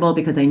uncomfortable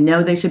because they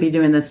know they should be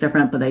doing this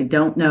different, but they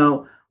don't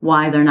know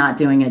why they're not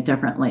doing it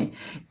differently.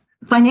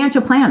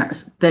 Financial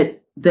planners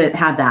that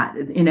have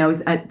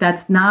that,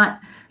 that's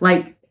not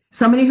like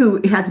somebody who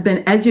has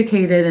been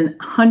educated and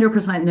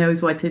 100%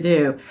 knows what to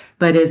do,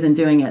 but isn't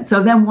doing it.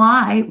 So then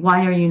why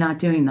are you not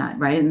doing that,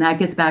 right? And that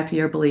gets back to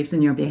your beliefs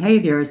and your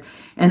behaviors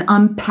and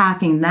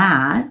unpacking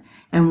that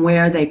and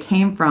where they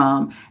came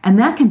from. And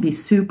that can be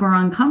super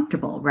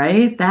uncomfortable,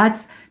 right?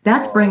 That's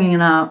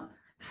bringing up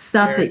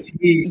stuff that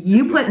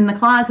you put in the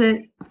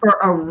closet for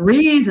a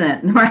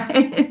reason,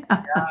 right?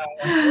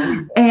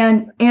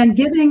 and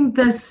giving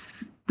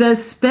this the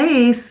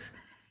space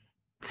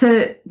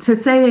to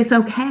say it's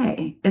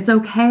okay. It's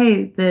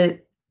okay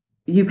that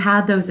you've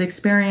had those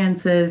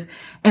experiences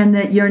and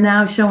that you're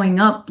now showing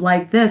up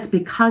like this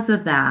because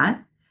of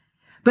that.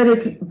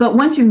 But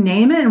once you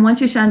name it and once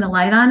you shine the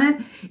light on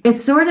it, it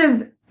sort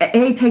of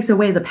takes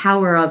away the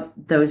power of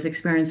those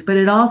experiences, but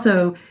it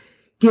also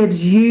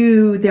gives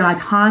you the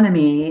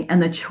autonomy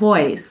and the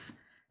choice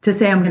to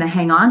say, I'm going to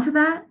hang on to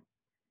that,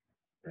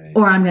 right,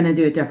 or I'm going to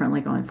do it differently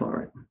going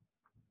forward.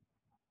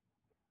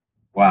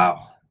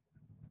 Wow.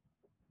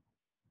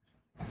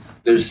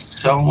 There's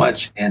so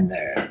much in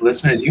there.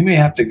 Listeners, you may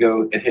have to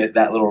go and hit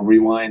that little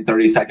rewind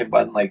 30-second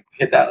button, like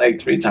hit that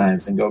like 3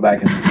 times and go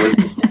back and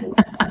listen to this.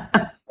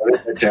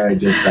 What Terry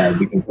just said,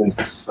 because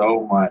there's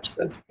so much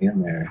that's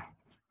in there.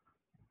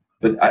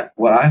 But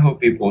what I hope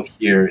people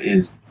hear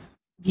is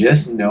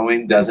just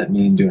knowing doesn't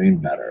mean doing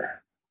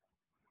better.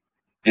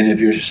 And if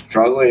you're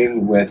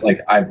struggling with,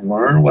 like, I've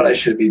learned what I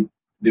should be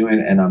doing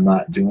and I'm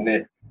not doing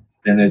it,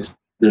 then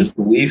there's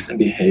beliefs and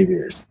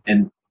behaviors.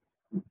 And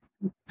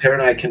Tara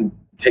and I can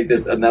take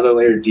this another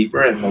layer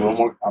deeper and a little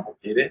more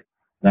complicated.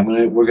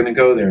 And we're gonna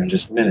go there in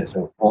just a minute.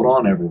 So hold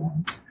on,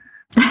 everyone.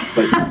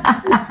 But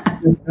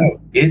just know,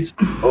 it's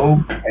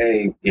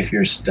okay if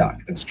you're stuck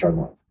and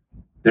struggling.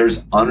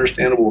 There's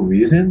understandable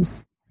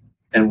reasons.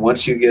 And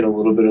once you get a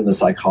little bit of the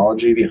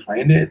psychology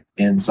behind it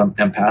and some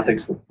empathic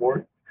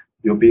support,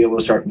 you'll be able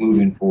to start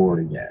moving forward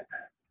again.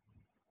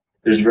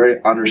 There's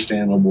very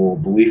understandable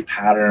belief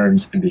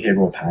patterns and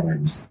behavioral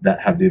patterns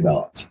that have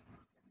developed.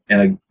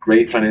 And a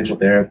great financial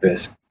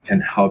therapist can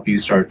help you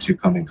start to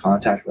come in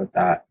contact with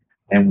that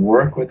and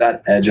work with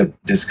that edge of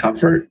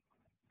discomfort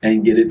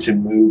and get it to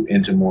move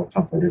into more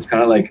comfort. It's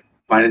kind of like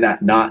finding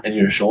that knot in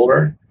your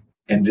shoulder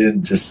and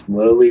then just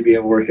slowly be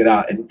able to work it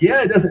out. And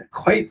yeah, it doesn't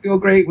quite feel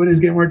great when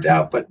it's getting worked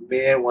out, but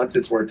man, once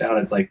it's worked out,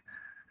 it's like,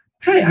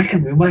 hey, I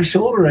can move my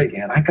shoulder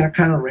again. I got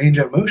kind of range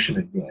of motion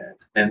again.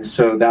 And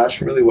so that's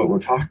really what we're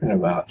talking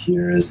about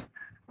here is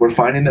we're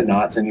finding the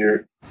knots in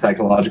your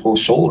psychological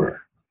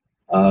shoulder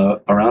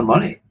around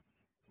money.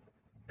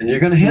 And you're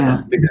going to hit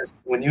them because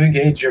when you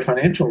engage your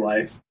financial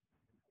life,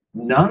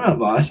 none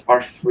of us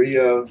are free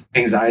of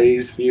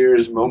anxieties,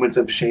 fears, moments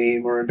of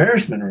shame or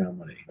embarrassment around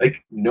money.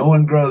 Like no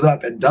one grows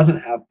up and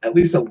doesn't have at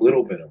least a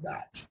little bit of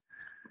that.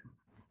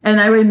 And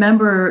I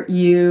remember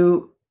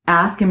you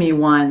asking me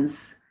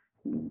once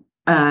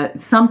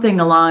something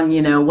along,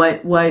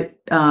 what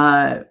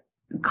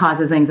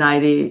causes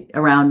anxiety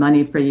around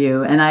money for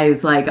you. And I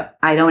was like,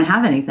 I don't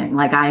have anything.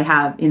 Like I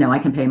have, I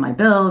can pay my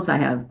bills. I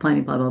have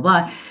plenty, blah, blah,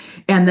 blah.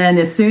 And then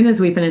as soon as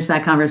we finished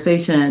that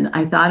conversation,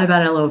 I thought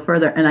about it a little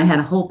further and I had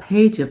a whole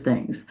page of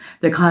things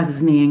that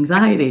causes me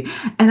anxiety.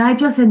 And I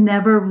just had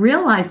never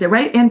realized it,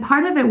 right? And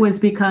part of it was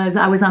because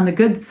I was on the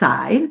good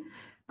side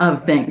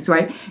of things,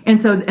 right? And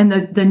so,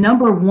 the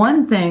number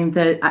one thing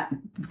that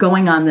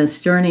going on this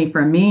journey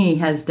for me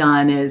has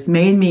done is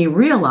made me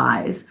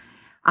realize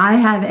I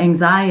have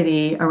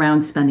anxiety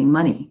around spending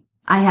money.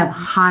 I have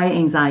high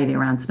anxiety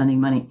around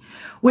spending money,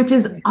 which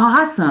is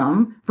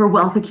awesome for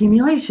wealth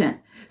accumulation.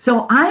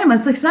 So I am a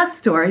success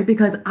story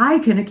because I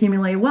can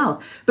accumulate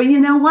wealth. But you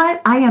know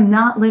what? I am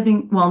not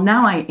living, well,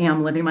 now I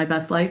am living my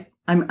best life.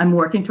 I'm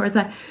working towards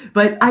that.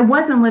 But I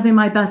wasn't living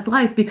my best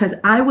life because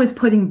I was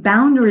putting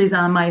boundaries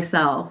on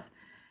myself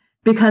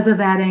because of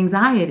that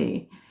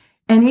anxiety.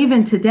 And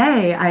even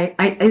today,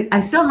 I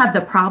still have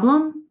the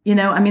problem,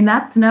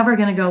 that's never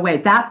going to go away.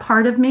 That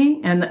part of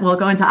me, and we'll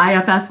go into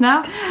IFS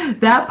now,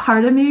 that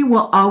part of me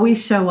will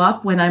always show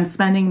up when I'm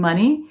spending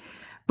money.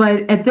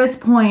 But at this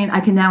point, I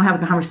can now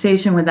have a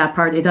conversation with that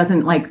part. It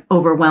doesn't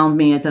overwhelm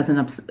me. It doesn't,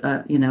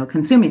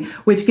 consume me,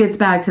 which gets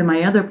back to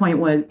my other point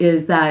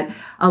is that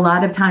a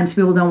lot of times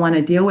people don't want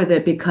to deal with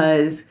it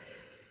because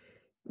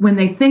when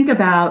they think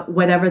about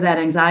whatever that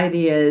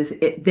anxiety is,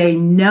 they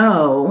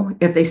know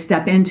if they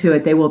step into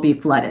it, they will be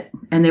flooded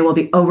and they will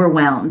be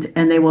overwhelmed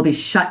and they will be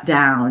shut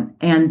down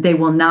and they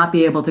will not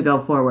be able to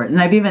go forward. And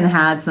I've even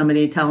had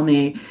somebody tell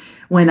me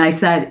when I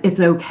said,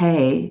 it's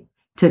okay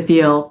to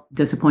feel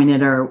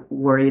disappointed or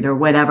worried or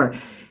whatever.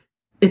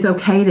 It's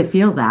okay to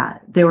feel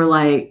that. They were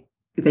like,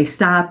 they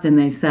stopped and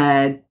they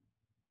said,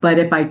 but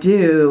if I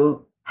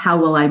do, how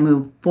will I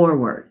move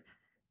forward?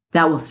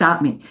 That will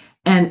stop me.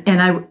 And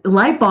I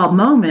light bulb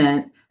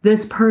moment,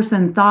 this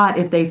person thought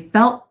if they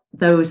felt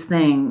those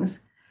things,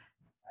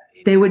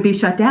 they would be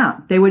shut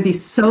down. They would be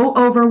so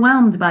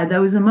overwhelmed by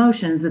those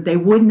emotions that they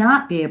would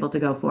not be able to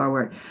go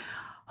forward.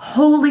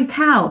 Holy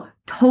cow,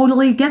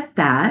 totally get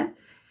that.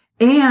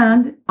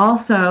 And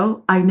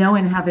also, I know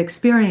and have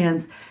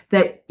experience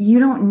that you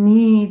don't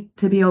need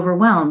to be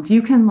overwhelmed.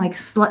 You can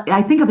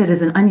I think of it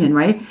as an onion,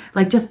 right?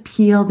 Like just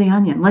peel the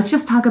onion. Let's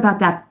just talk about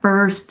that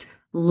first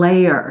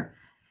layer.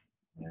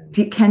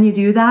 Can you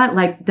do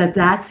that? Does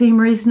that seem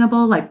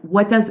reasonable?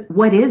 What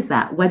is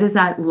that? What does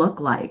that look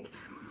like?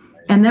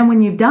 And then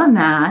when you've done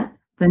that,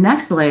 the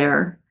next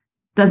layer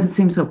doesn't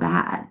seem so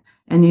bad.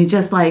 And you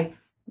just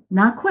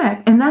not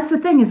quick. And that's the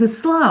thing is it's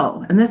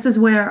slow. And this is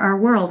where our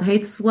world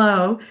hates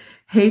slow,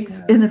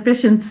 hates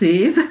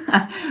inefficiencies.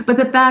 But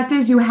the fact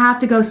is, you have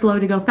to go slow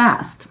to go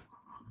fast.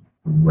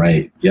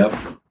 Right. Yep.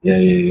 Yeah.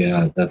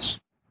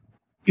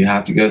 You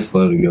have to go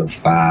slow to go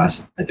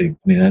fast. I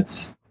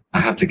I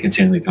have to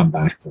continually come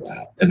back to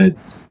that. And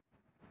it's,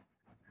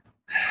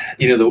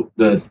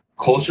 the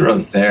culture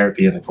of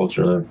therapy and the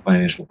culture of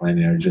financial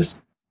planning are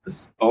just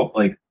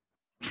like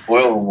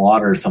oil and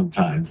water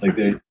sometimes. Like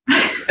they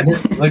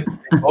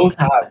both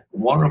have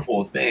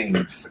wonderful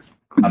things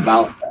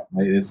about them.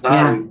 Right? It's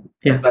not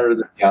better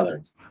than the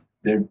other.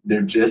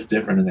 They're just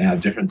different, and they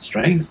have different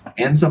strengths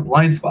and some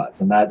blind spots.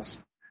 And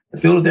that's, the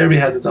field of therapy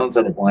has its own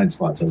set of blind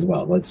spots as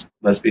well.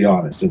 Let's be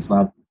honest. It's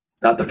not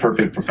the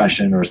perfect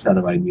profession or set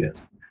of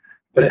ideas,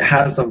 but it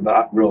has some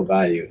real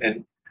value.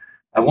 And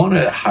I want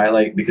to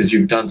highlight, because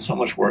you've done so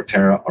much work,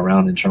 Tara,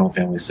 around internal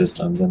family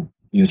systems, and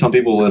some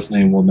people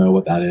listening will know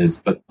what that is,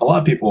 but a lot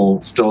of people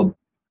still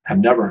have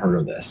never heard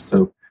of this.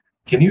 So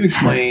can you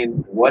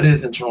explain what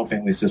is internal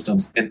family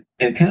systems, and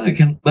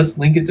let's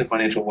link it to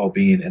financial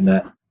well-being and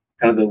that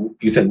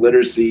you said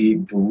literacy,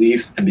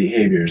 beliefs, and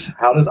behaviors.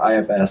 How does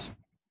IFS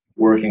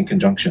work in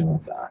conjunction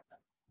with that?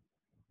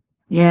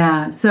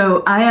 Yeah.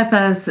 So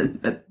IFS,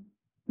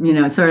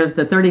 sort of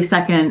the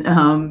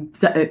 30-second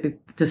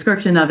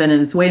description of it,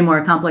 and it's way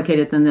more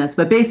complicated than this,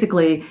 but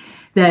basically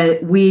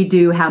that we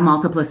do have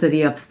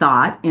multiplicity of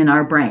thought in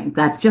our brain.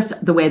 That's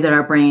just the way that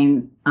our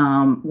brain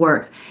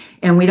works.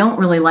 And we don't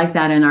really like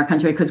that in our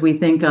country, because we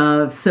think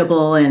of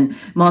Sybil and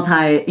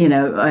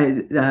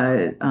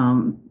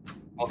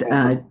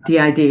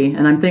DID,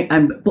 and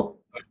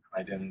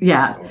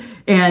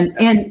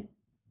and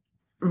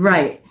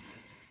right.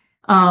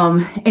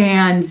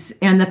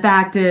 And the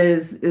fact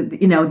is,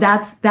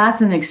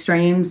 that's an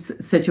extreme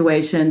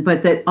situation,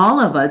 but that all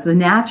of us, the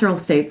natural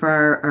state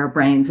for our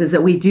brains is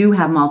that we do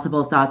have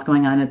multiple thoughts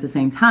going on at the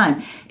same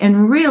time.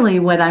 And really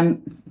what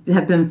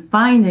have been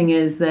finding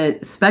is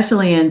that,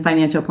 especially in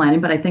financial planning,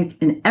 but I think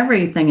in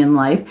everything in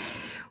life,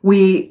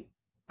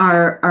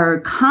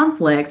 our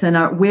conflicts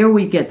and where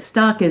we get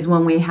stuck is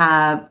when we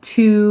have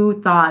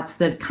two thoughts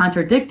that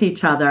contradict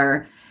each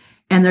other,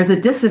 and there's a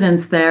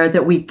dissonance there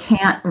that we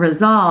can't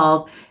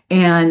resolve,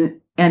 and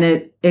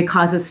it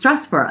causes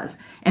stress for us.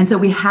 And so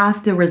we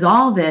have to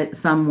resolve it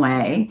some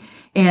way.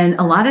 And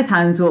a lot of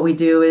times what we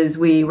do is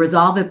we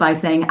resolve it by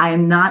saying, I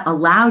am not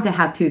allowed to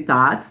have two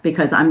thoughts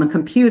because I'm a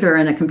computer,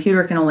 and a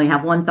computer can only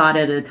have one thought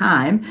at a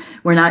time.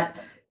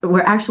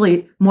 We're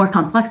actually more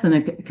complex than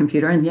a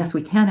computer. And yes,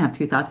 we can have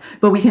two thoughts,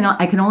 but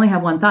I can only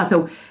have one thought.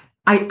 So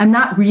I'm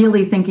not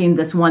really thinking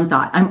this one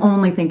thought. I'm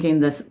only thinking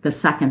the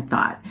second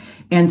thought.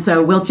 And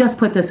so we'll just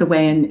put this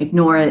away and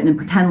ignore it and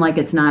pretend like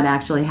it's not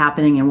actually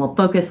happening, and we'll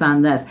focus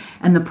on this.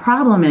 And the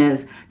problem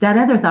is that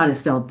other thought is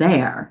still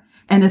there,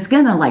 and it's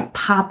going to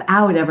pop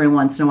out every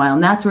once in a while.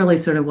 And that's really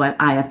sort of what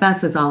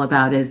IFS is all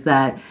about, is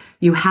that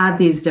you have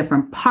these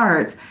different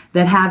parts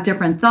that have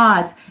different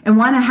thoughts and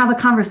want to have a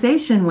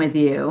conversation with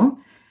you.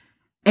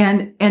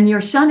 And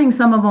you're shunning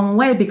some of them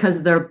away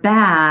because they're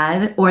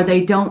bad, or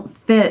they don't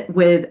fit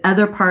with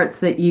other parts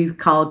that you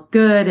call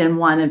good and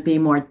want to be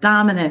more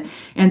dominant.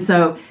 And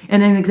so,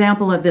 and an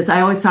example of this,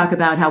 I always talk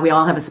about how we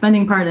all have a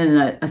spending part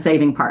and a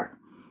saving part.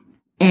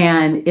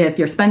 And if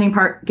your spending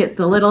part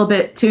gets a little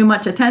bit too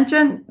much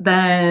attention,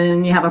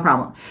 then you have a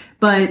problem.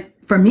 But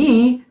for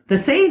me, the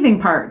saving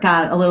part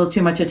got a little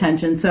too much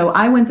attention. So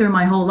I went through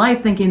my whole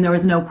life thinking there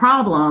was no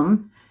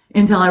problem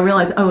until I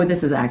realized, oh,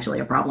 this is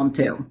actually a problem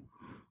too.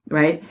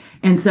 Right.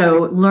 And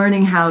so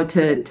learning how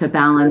to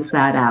balance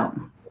that out.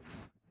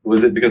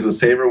 Was it because the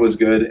saver was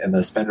good and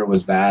the spender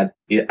was bad,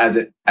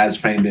 as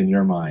framed in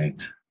your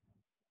mind?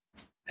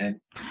 And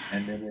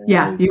then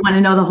you want to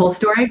know the whole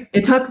story?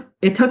 It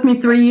took me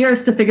 3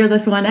 years to figure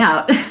this one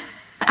out.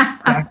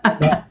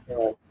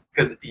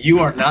 Because you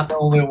are not the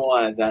only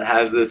one that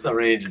has this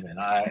arrangement.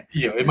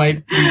 It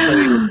might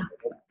be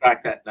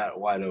crack that nut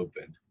wide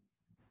open.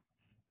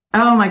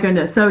 Oh my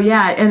goodness. So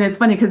and it's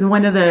funny because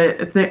one of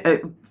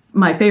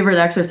my favorite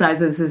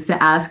exercises is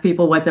to ask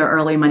people what their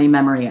early money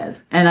memory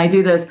is. And I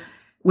do this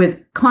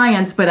with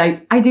clients, but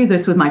I do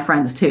this with my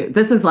friends too.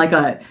 This is like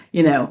a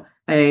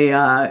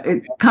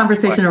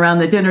conversation around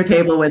the dinner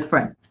table with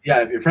friends.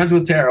 Yeah, if you're friends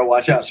with Tara,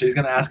 watch out. She's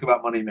going to ask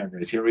about money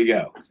memories. Here we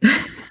go.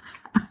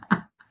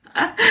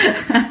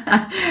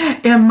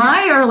 And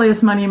my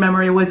earliest money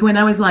memory was when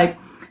I was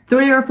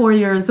 3 or 4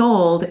 years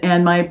old,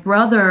 and my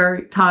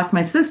brother talked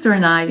my sister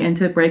and I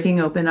into breaking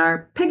open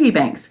our piggy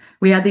banks.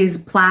 We had these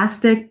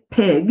plastic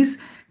pigs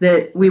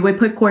that we would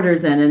put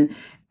quarters in. And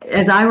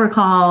as I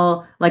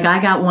recall, I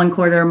got 1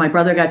 quarter, my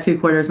brother got 2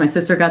 quarters, my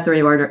sister got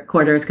 3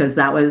 quarters because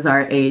that was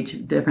our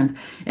age difference.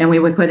 And we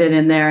would put it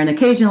in there, and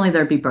occasionally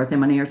there'd be birthday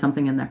money or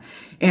something in there.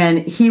 And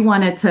he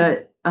wanted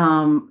to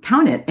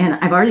count it. And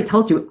I've already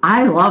told you,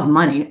 I love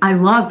money. I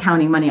love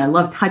counting money. I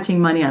love touching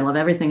money. I love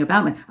everything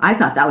about money. I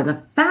thought that was a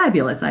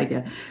fabulous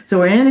idea. So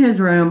we're in his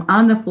room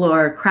on the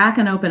floor,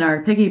 cracking open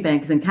our piggy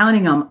banks and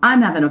counting them.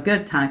 I'm having a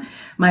good time.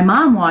 My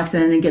mom walks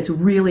in and gets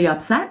really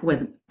upset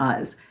with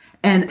us.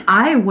 And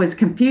I was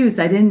confused.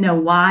 I didn't know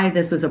why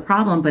this was a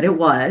problem, but it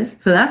was.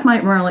 So that's my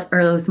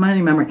earliest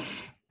money memory.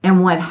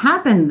 And what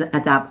happened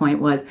at that point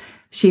was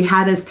she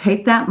had us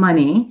take that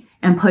money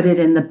and put it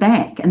in the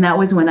bank. And that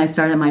was when I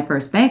started my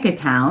first bank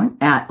account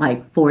at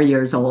like 4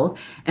 years old.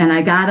 And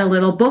I got a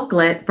little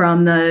booklet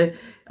from the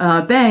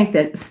bank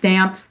that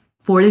stamped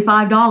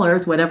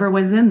 $45, whatever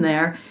was in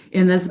there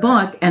in this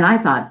book. And I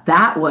thought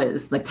that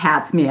was the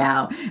cat's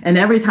meow. And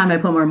every time I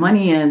put more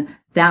money in,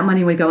 that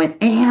money would go in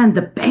and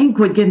the bank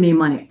would give me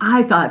money.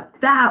 I thought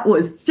that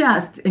was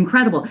just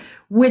incredible,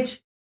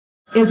 which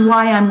is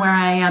why I'm where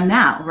I am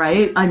now,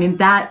 right? I mean,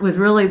 that was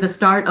really the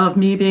start of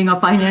me being a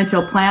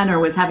financial planner,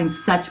 was having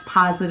such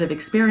positive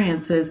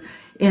experiences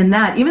in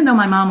that, even though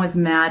my mom was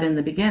mad in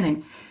the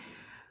beginning.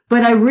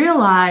 But I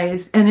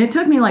realized, and it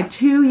took me like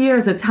 2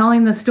 years of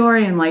telling the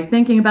story and like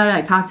thinking about it.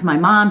 I talked to my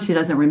mom. She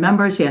doesn't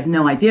remember. She has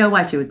no idea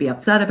why she would be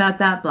upset about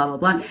that, blah, blah,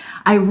 blah.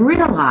 I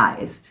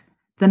realized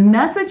the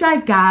message I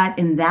got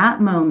in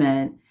that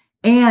moment,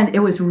 and it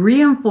was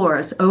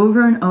reinforced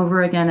over and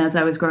over again as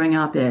I was growing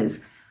up,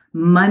 is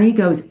money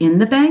goes in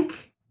the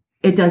bank.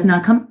 It does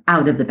not come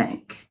out of the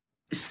bank.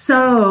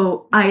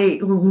 So I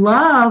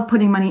love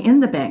putting money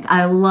in the bank.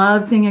 I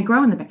love seeing it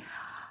grow in the bank.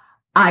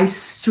 I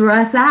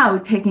stress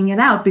out taking it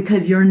out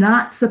because you're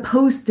not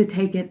supposed to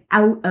take it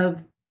out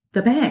of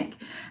the bank.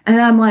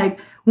 And I'm like,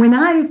 when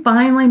I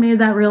finally made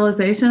that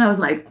realization, I was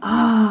like,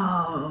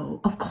 oh,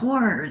 of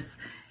course.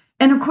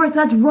 And of course,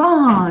 that's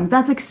wrong.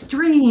 That's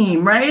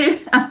extreme,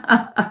 right?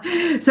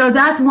 So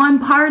that's one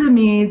part of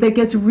me that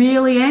gets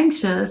really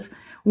anxious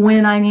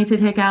when I need to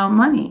take out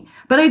money.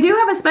 But I do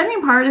have a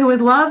spending part who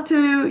would love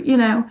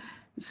to,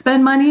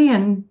 spend money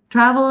and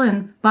travel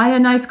and buy a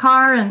nice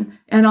car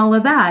and all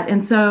of that.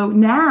 And so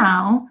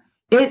now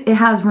it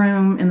has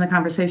room in the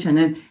conversation.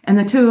 And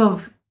the two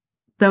of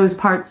those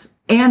parts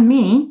and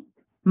me,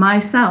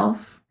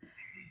 myself,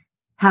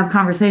 have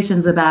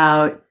conversations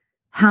about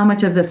how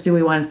much of this do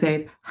we want to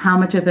save? How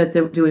much of it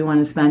do we want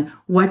to spend?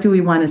 What do we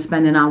want to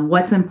spend it on?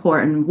 What's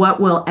important? What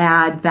will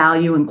add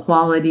value and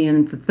quality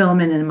and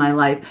fulfillment in my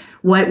life?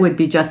 What would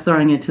be just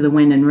throwing it to the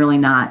wind and really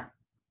not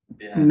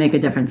make a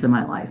difference in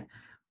my life?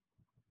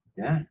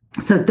 Yeah.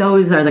 So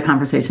those are the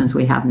conversations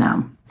we have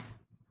now.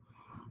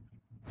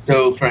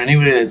 So for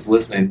anybody that's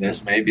listening,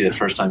 this may be the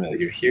first time that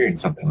you're hearing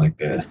something like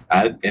this.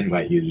 I'd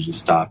invite you to just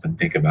stop and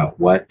think about,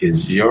 what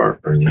is your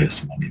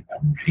earliest money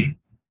memory?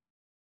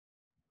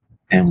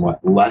 And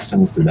what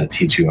lessons did that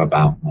teach you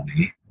about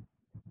money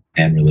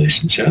and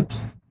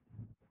relationships?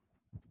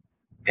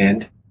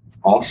 And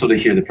also to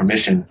hear the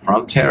permission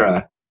from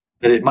Tara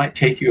that it might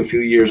take you a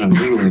few years on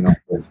Googling all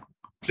this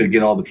to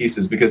get all the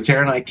pieces, because Tara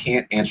and I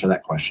can't answer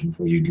that question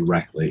for you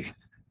directly.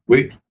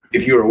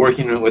 If you were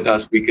working with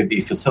us, we could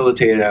be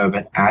facilitative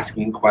and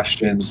asking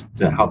questions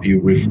to help you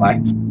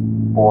reflect,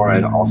 or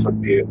and also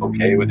be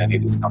okay with any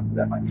discomfort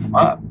that might come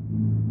up.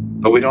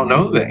 But we don't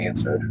know the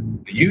answer.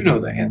 You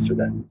know the answer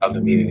of the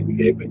meaning that you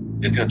gave, but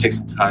it's going to take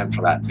some time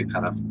for that to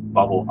kind of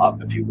bubble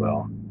up, if you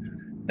will.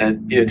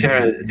 And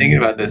Tara, thinking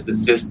about this,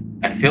 it's just,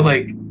 I feel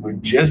like we're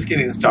just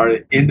getting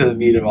started into the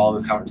meat of all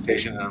this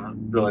conversation, and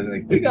I'm realizing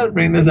like we got to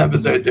bring this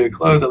episode to a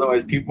close,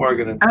 otherwise people are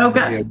going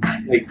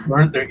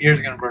to their ears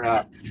are going to burn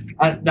out.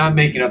 I'm not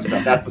making up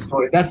stuff. That's the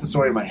story. That's the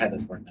story in my head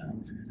that's burned out.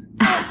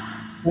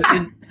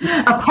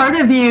 A part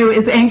of you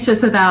is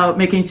anxious about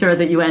making sure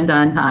that you end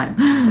on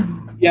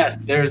time. Yes,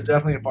 there's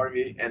definitely a part of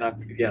me, and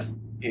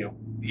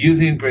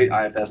using great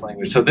IFS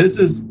language. So this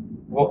is,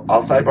 well,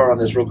 I'll sidebar on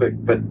this real quick,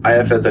 but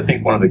IFS, I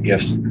think one of the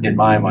gifts in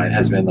my mind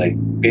has been like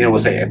being able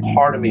to say, a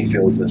part of me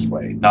feels this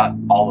way, not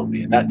all of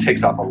me. And that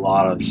takes off a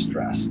lot of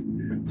stress.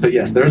 So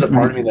yes, there's a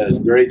part of me that is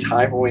very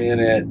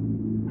time-oriented,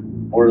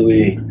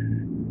 orderly.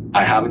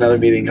 I have another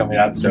meeting coming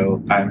up,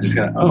 so I'm just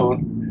going to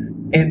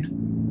own. And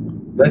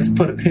let's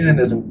put a pin in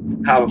this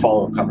and have a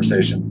follow-up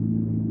conversation.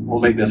 We'll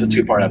make this a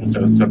 2-part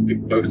episode. So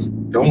folks,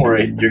 don't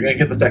worry. You're going to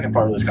get the second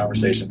part of this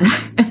conversation.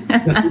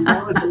 Because we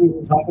promised that we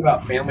would talk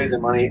about families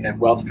and money and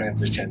wealth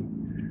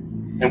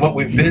transition. And what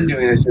we've been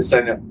doing is just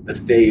setting up the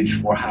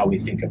stage for how we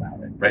think about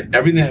it, right?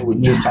 Everything that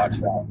we've just talked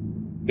about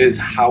is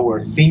how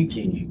we're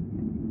thinking.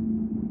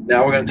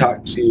 Now we're going to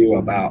talk to you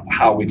about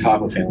how we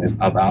talk with families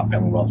about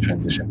family wealth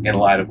transition in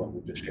light of what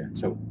we've just shared.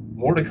 So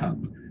more to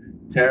come.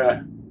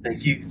 Tara,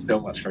 thank you so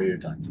much for your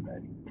time today.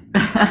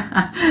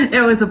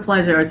 It was a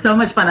pleasure. It's so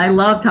much fun. I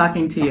love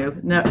talking to you.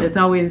 No, it's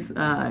always,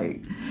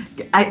 I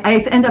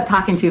end up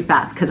talking too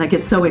fast because I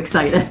get so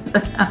excited.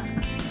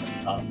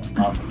 Awesome.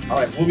 All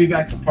right, we'll be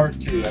back to part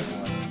 2,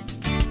 everyone.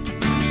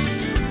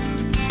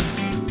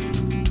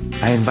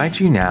 I invite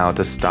you now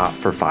to stop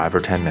for 5 or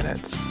 10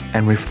 minutes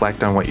and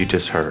reflect on what you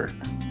just heard.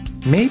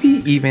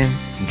 Maybe even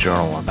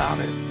journal about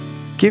it.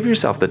 Give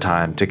yourself the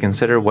time to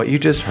consider what you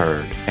just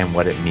heard and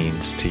what it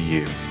means to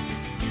you.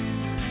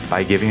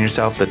 By giving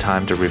yourself the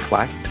time to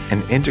reflect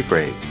and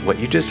integrate what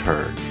you just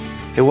heard,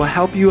 it will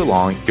help you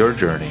along your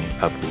journey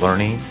of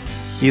learning,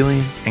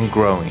 healing, and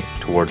growing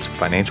towards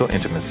financial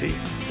intimacy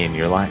in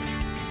your life.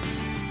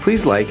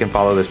 Please like and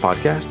follow this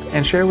podcast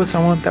and share with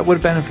someone that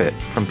would benefit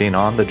from being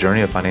on the journey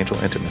of financial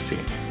intimacy.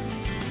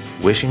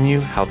 Wishing you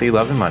healthy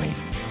love and money,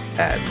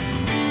 Ed.